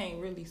 you can't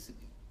really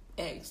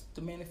ask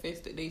to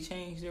manifest that they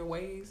change their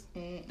ways.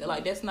 Mm-hmm.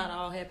 Like, that's not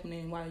all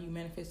happening while you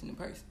manifesting the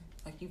person.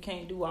 Like, you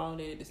can't do all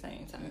that at the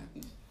same time.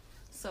 Mm-hmm.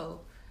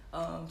 So,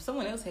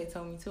 someone else had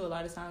told me too. A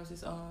lot of times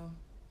it's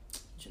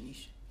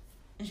Janisha.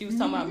 She was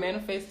talking about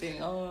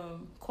manifesting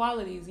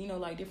qualities. You know,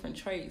 like different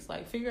traits.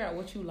 Like, figure out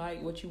what you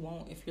like, what you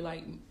want. If you're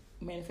like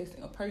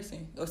manifesting a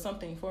person or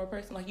something for a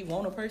person, like you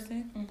want a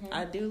person,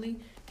 ideally,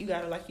 you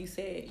gotta, like you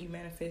said, you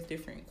manifest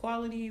different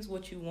qualities,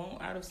 what you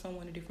want out of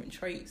someone, the different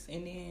traits,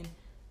 and then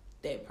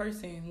that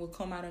person will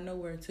come out of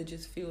nowhere to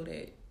just feel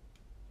that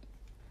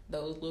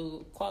those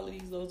little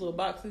qualities, those little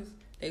boxes,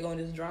 they're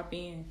gonna just drop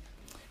in.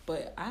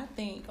 But I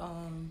think I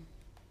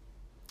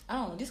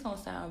don't know, this gonna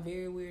sound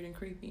very weird and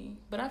creepy,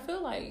 but I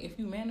feel like if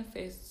you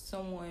manifest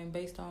someone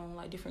based on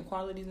like different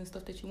qualities and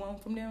stuff that you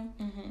want from them,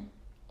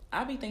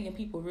 I be thinking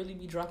people really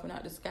be dropping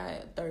out the sky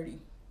at 30.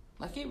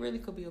 Like, it really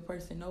could be a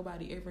person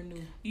nobody ever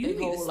knew. You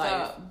need to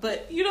stop.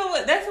 But you know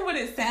what? That's what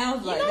it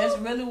sounds like. You know? That's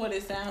really what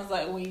it sounds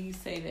like when you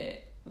say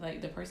that.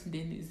 Like, the person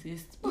didn't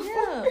exist before.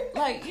 Yeah.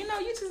 Like, you know,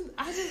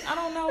 I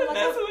don't know. Like,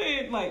 that's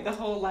when, like, the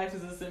whole life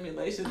is a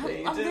simulation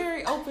thing. I'm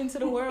very open to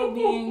the world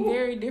being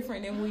very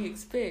different than we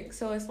expect.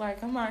 So it's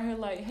like, I'm out here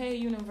like, hey,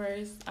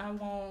 universe, I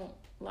want,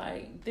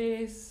 like,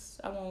 this.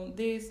 I want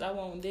this. I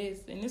want this.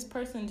 And this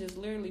person just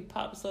literally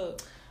pops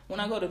up when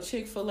I go to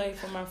Chick-fil-A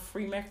for my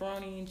free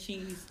macaroni and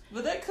cheese.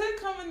 But that could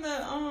come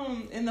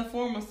in the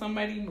form of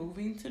somebody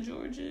moving to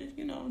Georgia,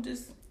 you know,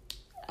 just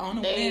on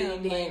a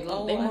whim.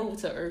 They moved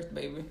to Earth,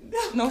 baby.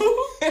 No,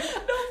 for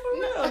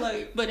real.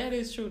 Like, but that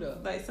is true though.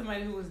 Like,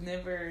 somebody who was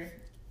never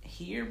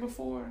here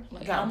before,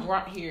 like, got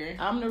brought here.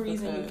 I'm the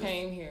reason you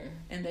came here,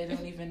 and they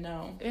don't even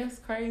know. That's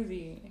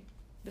crazy.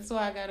 That's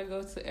why I gotta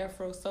go to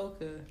Afro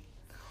Soca.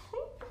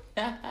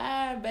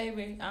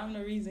 Baby, I'm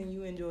the reason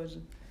you in Georgia.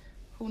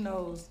 Who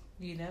knows?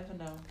 You never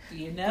know.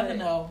 You never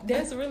know.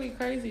 That's really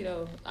crazy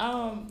though.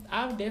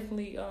 I've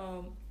definitely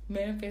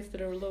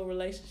manifested a little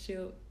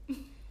relationship.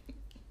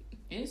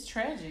 It's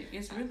tragic.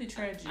 It's really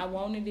tragic. I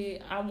wanted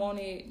it. I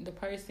wanted the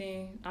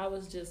person. I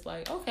was just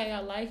like, okay, I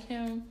like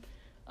him.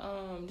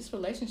 This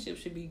relationship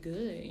should be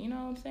good. You know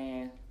what I'm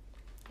saying?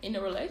 In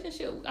the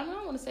relationship, I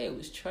don't want to say it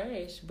was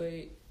trash,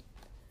 but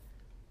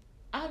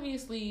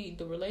obviously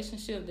the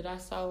relationship that I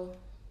saw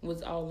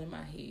was all in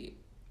my head.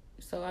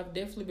 So I've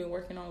definitely been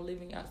working on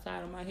living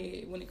outside of my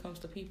head when it comes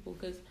to people,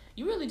 because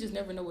you really just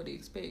never know what to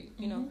expect,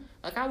 you know?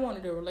 Like, I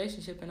wanted a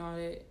relationship and all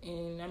that,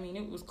 and, I mean,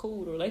 it was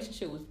cool. The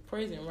relationship was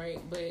present, right?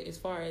 But as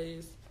far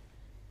as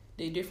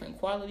the different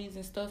qualities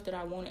and stuff that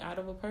I wanted out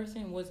of a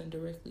person wasn't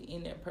directly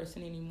in that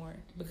person anymore,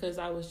 because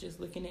I was just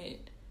looking at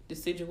the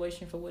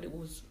situation for what it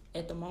was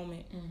at the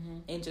moment,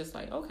 and just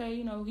like, okay,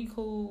 you know, he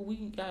cool, we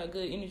got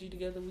good energy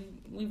together,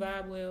 we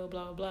vibe well,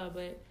 blah, blah,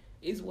 but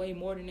it's way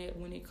more than that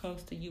when it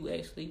comes to you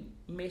actually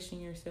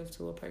meshing yourself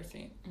to a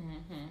person.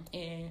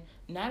 And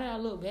now that I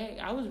look back,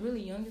 I was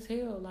really young as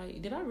hell.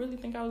 Like, did I really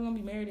think I was going to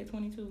be married at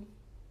 22?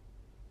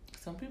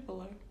 Some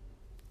people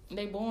are.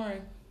 They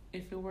boring.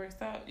 If it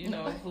works out, you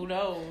know, who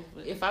knows?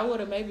 But if I would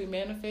have maybe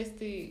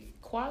manifested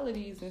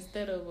qualities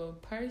instead of a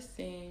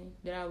person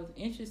that I was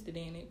interested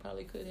in, it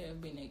probably could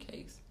have been that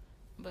case.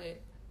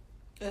 But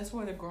that's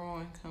where the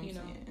growing comes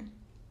in.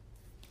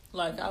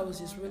 Like, I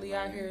was just really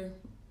out here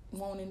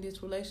wanting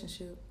this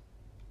relationship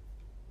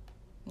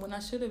when I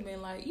should have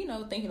been, like, you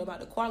know, thinking about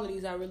the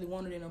qualities I really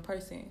wanted in a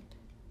person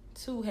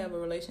to have a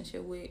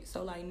relationship with.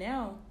 So, like,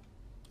 now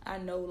I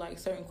know, like,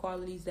 certain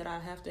qualities that I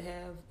have to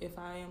have if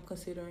I am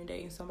considering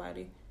dating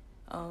somebody,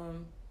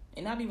 and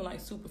not even like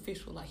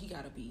superficial, like he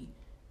gotta be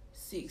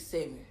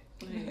 6'7",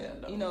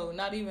 you know,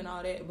 not even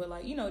all that, but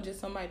like, you know, just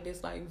somebody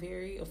that's like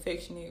very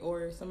affectionate,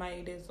 or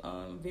somebody that's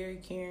very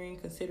caring,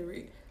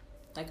 considerate.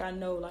 Like, I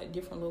know, like,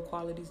 different little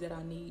qualities that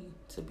I need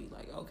to be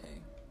like, okay,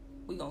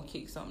 we gonna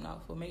kick something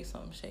off or make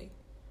something shake.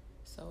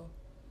 So,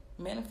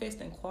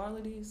 manifesting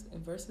qualities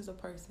versus a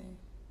person.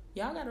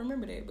 Y'all gotta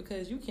remember that,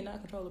 because you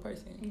cannot control a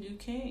person. You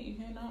can't. You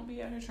cannot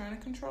be out here trying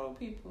to control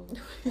people.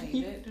 Like,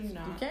 that do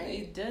not. You can't.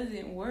 It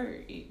doesn't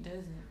work. It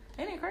doesn't.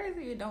 Ain't it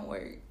crazy? It don't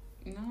work.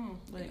 No.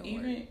 Like,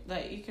 even,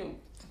 like, you can...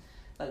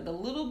 Like, the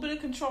little bit of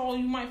control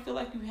you might feel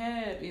like you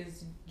have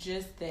is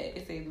just that.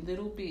 It's a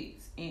little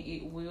bit, and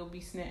it will be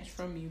snatched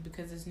from you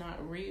because it's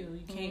not real.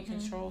 You can't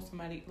control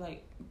somebody.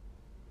 Like,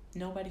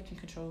 nobody can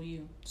control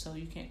you, so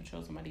you can't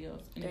control somebody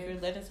else. And if you're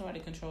letting somebody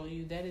control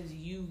you, that is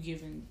you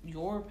giving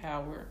your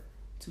power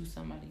to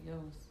somebody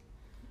else.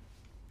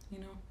 You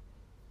know?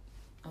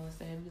 Unless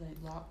they have you,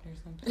 like, locked or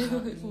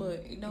something.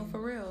 Look, you know, for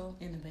real.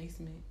 In the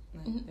basement.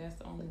 Like, that's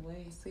the only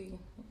way. See,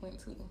 went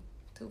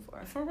too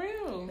far. For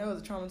real. That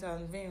was a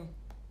traumatizing film.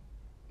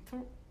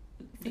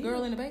 The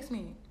girl in the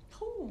basement.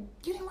 Who?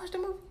 You didn't watch the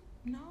movie?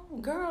 No.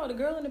 Girl, the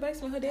girl in the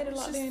basement, her daddy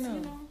locked in her. You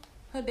know.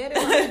 Her daddy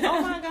locked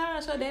oh my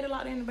gosh, her daddy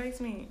locked in the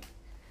basement.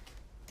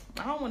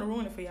 I don't want to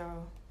ruin it for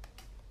y'all.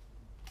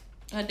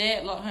 Her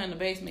dad locked her in the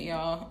basement,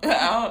 y'all.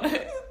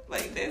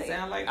 Like, that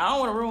sound like... I don't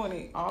want to ruin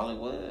it. All it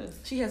was.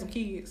 She has some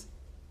kids.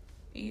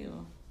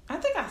 Ew. I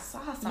think I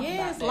saw something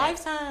yes, about that.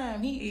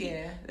 Lifetime. He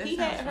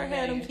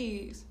had them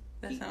kids.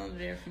 That sounds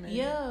very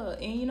familiar. Yeah,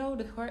 and you know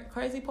the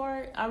crazy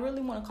part? I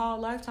really want to call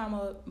Lifetime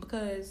up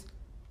because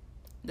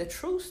the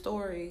true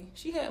story,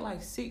 she had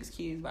like 6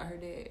 kids by her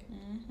dad.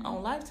 Mm-hmm.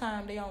 On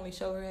Lifetime, they only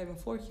show her having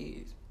 4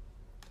 kids.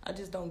 I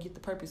just don't get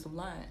the purpose of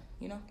lying,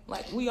 you know?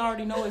 Like, we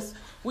already know it's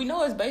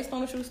based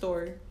on a true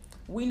story.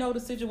 We know the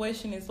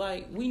situation is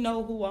like, we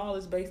know who all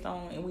is based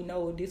on, and we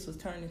know this was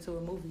turned into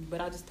a movie. But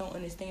I just don't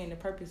understand the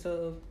purpose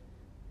of,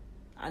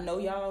 I know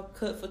y'all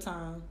cut for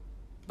time,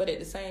 but at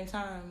the same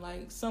time,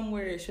 like,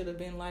 somewhere it should have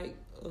been like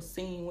a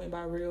scene went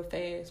by real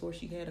fast where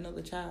she had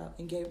another child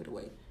and gave it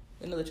away.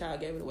 Another child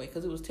gave it away,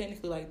 because it was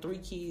technically like 3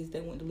 kids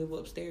that went to live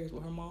upstairs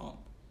with her mom.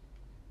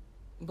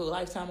 But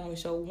Lifetime only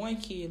showed 1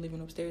 kid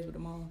living upstairs with the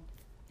mom.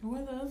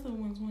 Where the other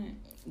ones went?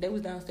 They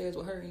was downstairs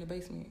with her in the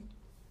basement.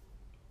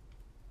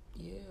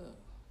 Yeah.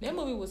 That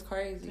movie was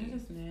crazy. That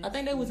is nasty. I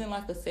think they was in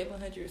like a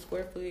 700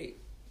 square foot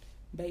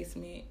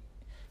basement,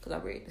 because I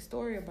read the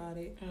story about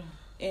it.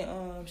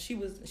 And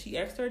she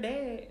asked her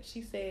dad,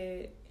 she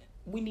said,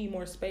 we need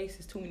more space,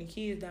 there's too many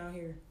kids down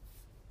here.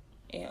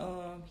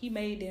 And he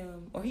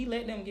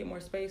let them get more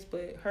space,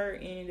 but her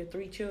and the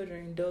 3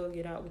 children dug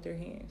it out with their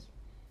hands.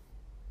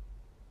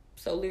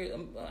 So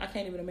I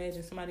can't even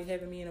imagine somebody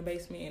having me in a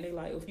basement and they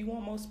like, if you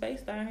want more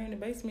space down here in the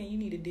basement, you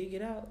need to dig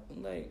it out.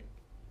 Like,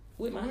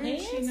 with my hands. Where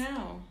is she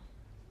now?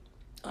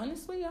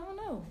 Honestly, I don't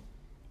know.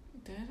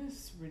 That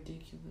is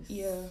ridiculous.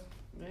 Yeah.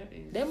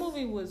 That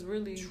movie was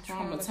really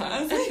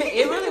traumatizing.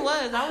 It really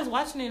was. I was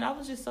watching it. I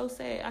was just so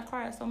sad. I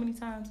cried so many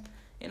times.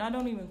 And I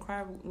don't even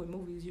cry with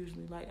movies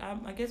usually. Like,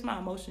 I guess my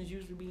emotions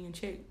usually be in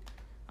check.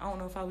 I don't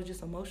know if I was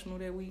just emotional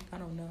that week. I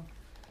don't know.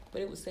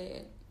 But it was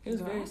sad. It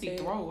was very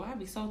sad. I'd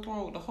be so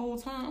thrilled the whole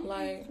time.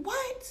 Like,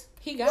 what?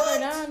 He got her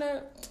down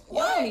there.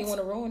 Y'all don't even want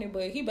to ruin it,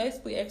 but he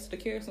basically asked her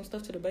to carry some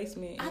stuff to the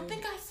basement. I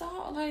think I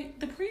saw, like,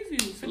 the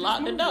previews for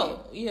locked the door.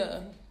 Yeah.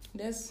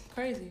 That's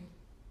crazy.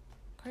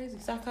 Crazy.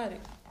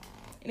 Psychotic.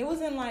 And it was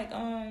in, like,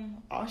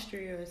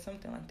 Austria or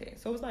something like that.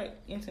 So it was, like,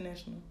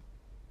 international.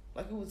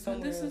 Like, it was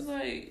somewhere this else. is,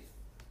 like,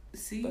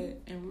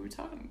 and we were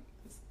talking,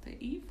 it's the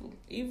evil.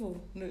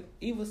 The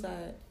evil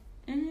side.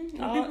 Mm-hmm.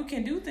 People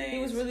can do things. He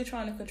was really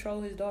trying to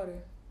control his daughter.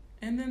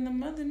 And then the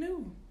mother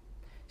knew.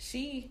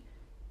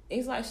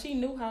 It's like she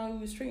knew how he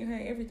was treating her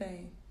and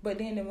everything. But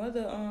then the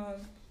mother,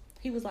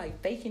 he was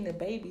like faking the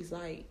babies.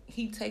 Like,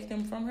 he'd take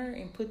them from her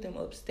and put them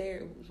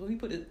upstairs. So he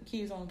put the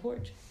kids on the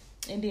porch.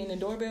 And then the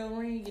doorbell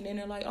rang, and then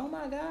they're like, oh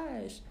my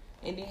gosh.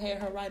 And then had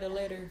her write a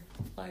letter,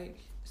 like,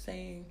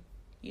 saying,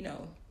 you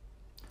know,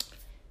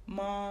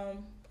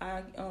 Mom,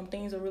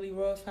 things are really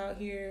rough out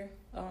here.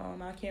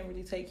 I can't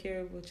really take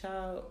care of a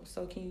child,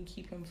 so can you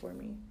keep him for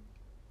me?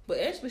 But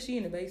actually, she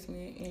in the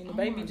basement, and the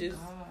baby just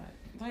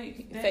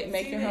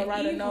making her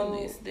write a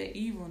note. The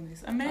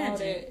evilness.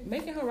 Imagine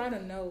making her write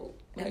a note.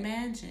 Like,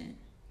 imagine,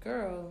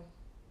 girl.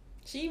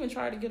 She even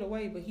tried to get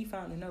away, but he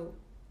found a note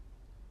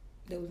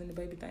that was in the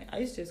baby thing.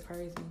 It's just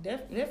crazy.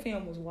 That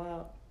film was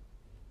wild.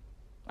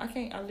 I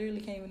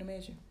literally can't even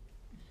imagine.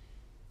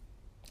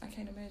 I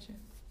can't imagine.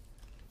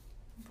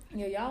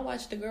 Yeah, y'all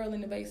watch The Girl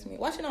in the Basement.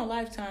 Watch it on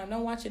Lifetime.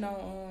 Don't watch it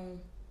on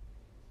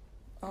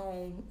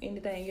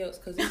anything else,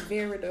 because it's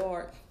very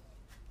dark.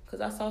 Because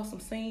I saw some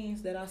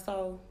scenes that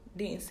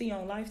didn't see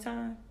on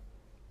Lifetime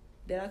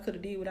that I could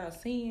have did without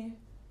seeing,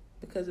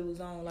 because it was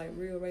on like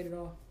real rated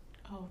R.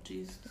 Oh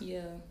Jesus.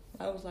 Yeah,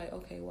 I was like,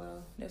 okay,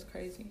 wow, that's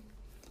crazy.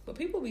 But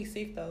people be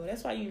sick though.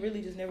 That's why you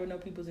really just never know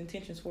people's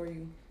intentions for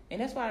you.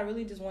 And that's why I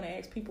really just want to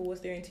ask people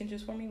what's their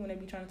intentions for me when they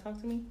be trying to talk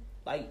to me.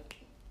 Like,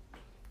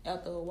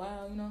 after a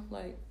while, you know,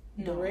 like,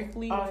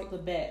 directly, off like the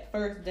bat,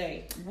 first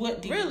day.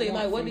 What do really you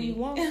want like? What from do me? you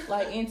want?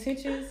 Like,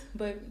 intentions,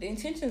 but the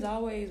intentions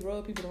always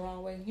rub people the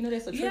wrong way. You know,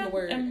 that's a trigger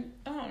word. I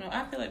don't know.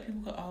 I feel like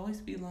people could always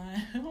be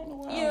lying. I don't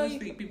know why I always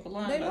think people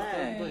lying they about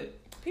lying. stuff,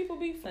 but people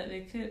be like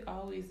they could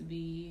always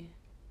be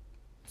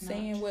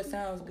saying what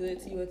sounds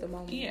good to you at the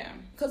moment. Yeah,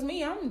 cause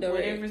me, I'm direct.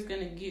 Whatever's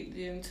gonna get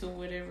them to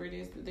whatever it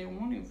is that they're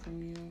wanting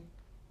from you,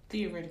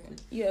 theoretically.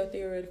 Yeah,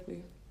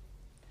 theoretically.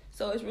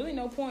 So it's really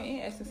no point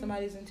in asking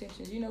somebody's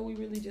intentions. You know, we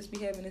really just be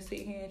having to sit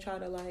here and try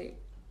to like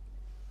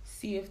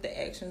see if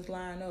the actions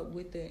line up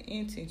with the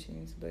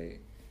intentions, but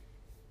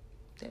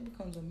that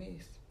becomes a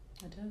mess.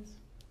 It does.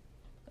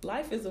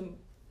 Life is a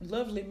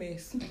lovely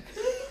mess.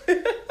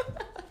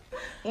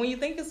 When you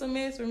think it's a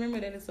mess, remember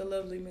that it's a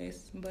lovely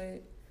mess.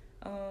 But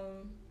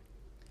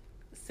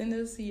send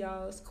us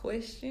y'all's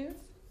questions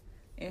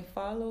and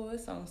follow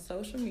us on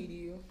social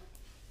media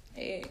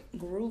at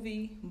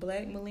Groovy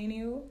Black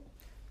Millennial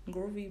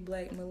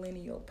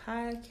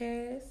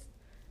Podcast,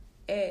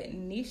 at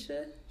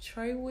Nisha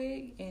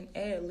Treywick, and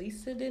at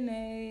Lisa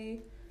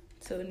Danae.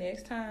 Till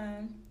next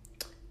time,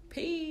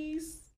 peace.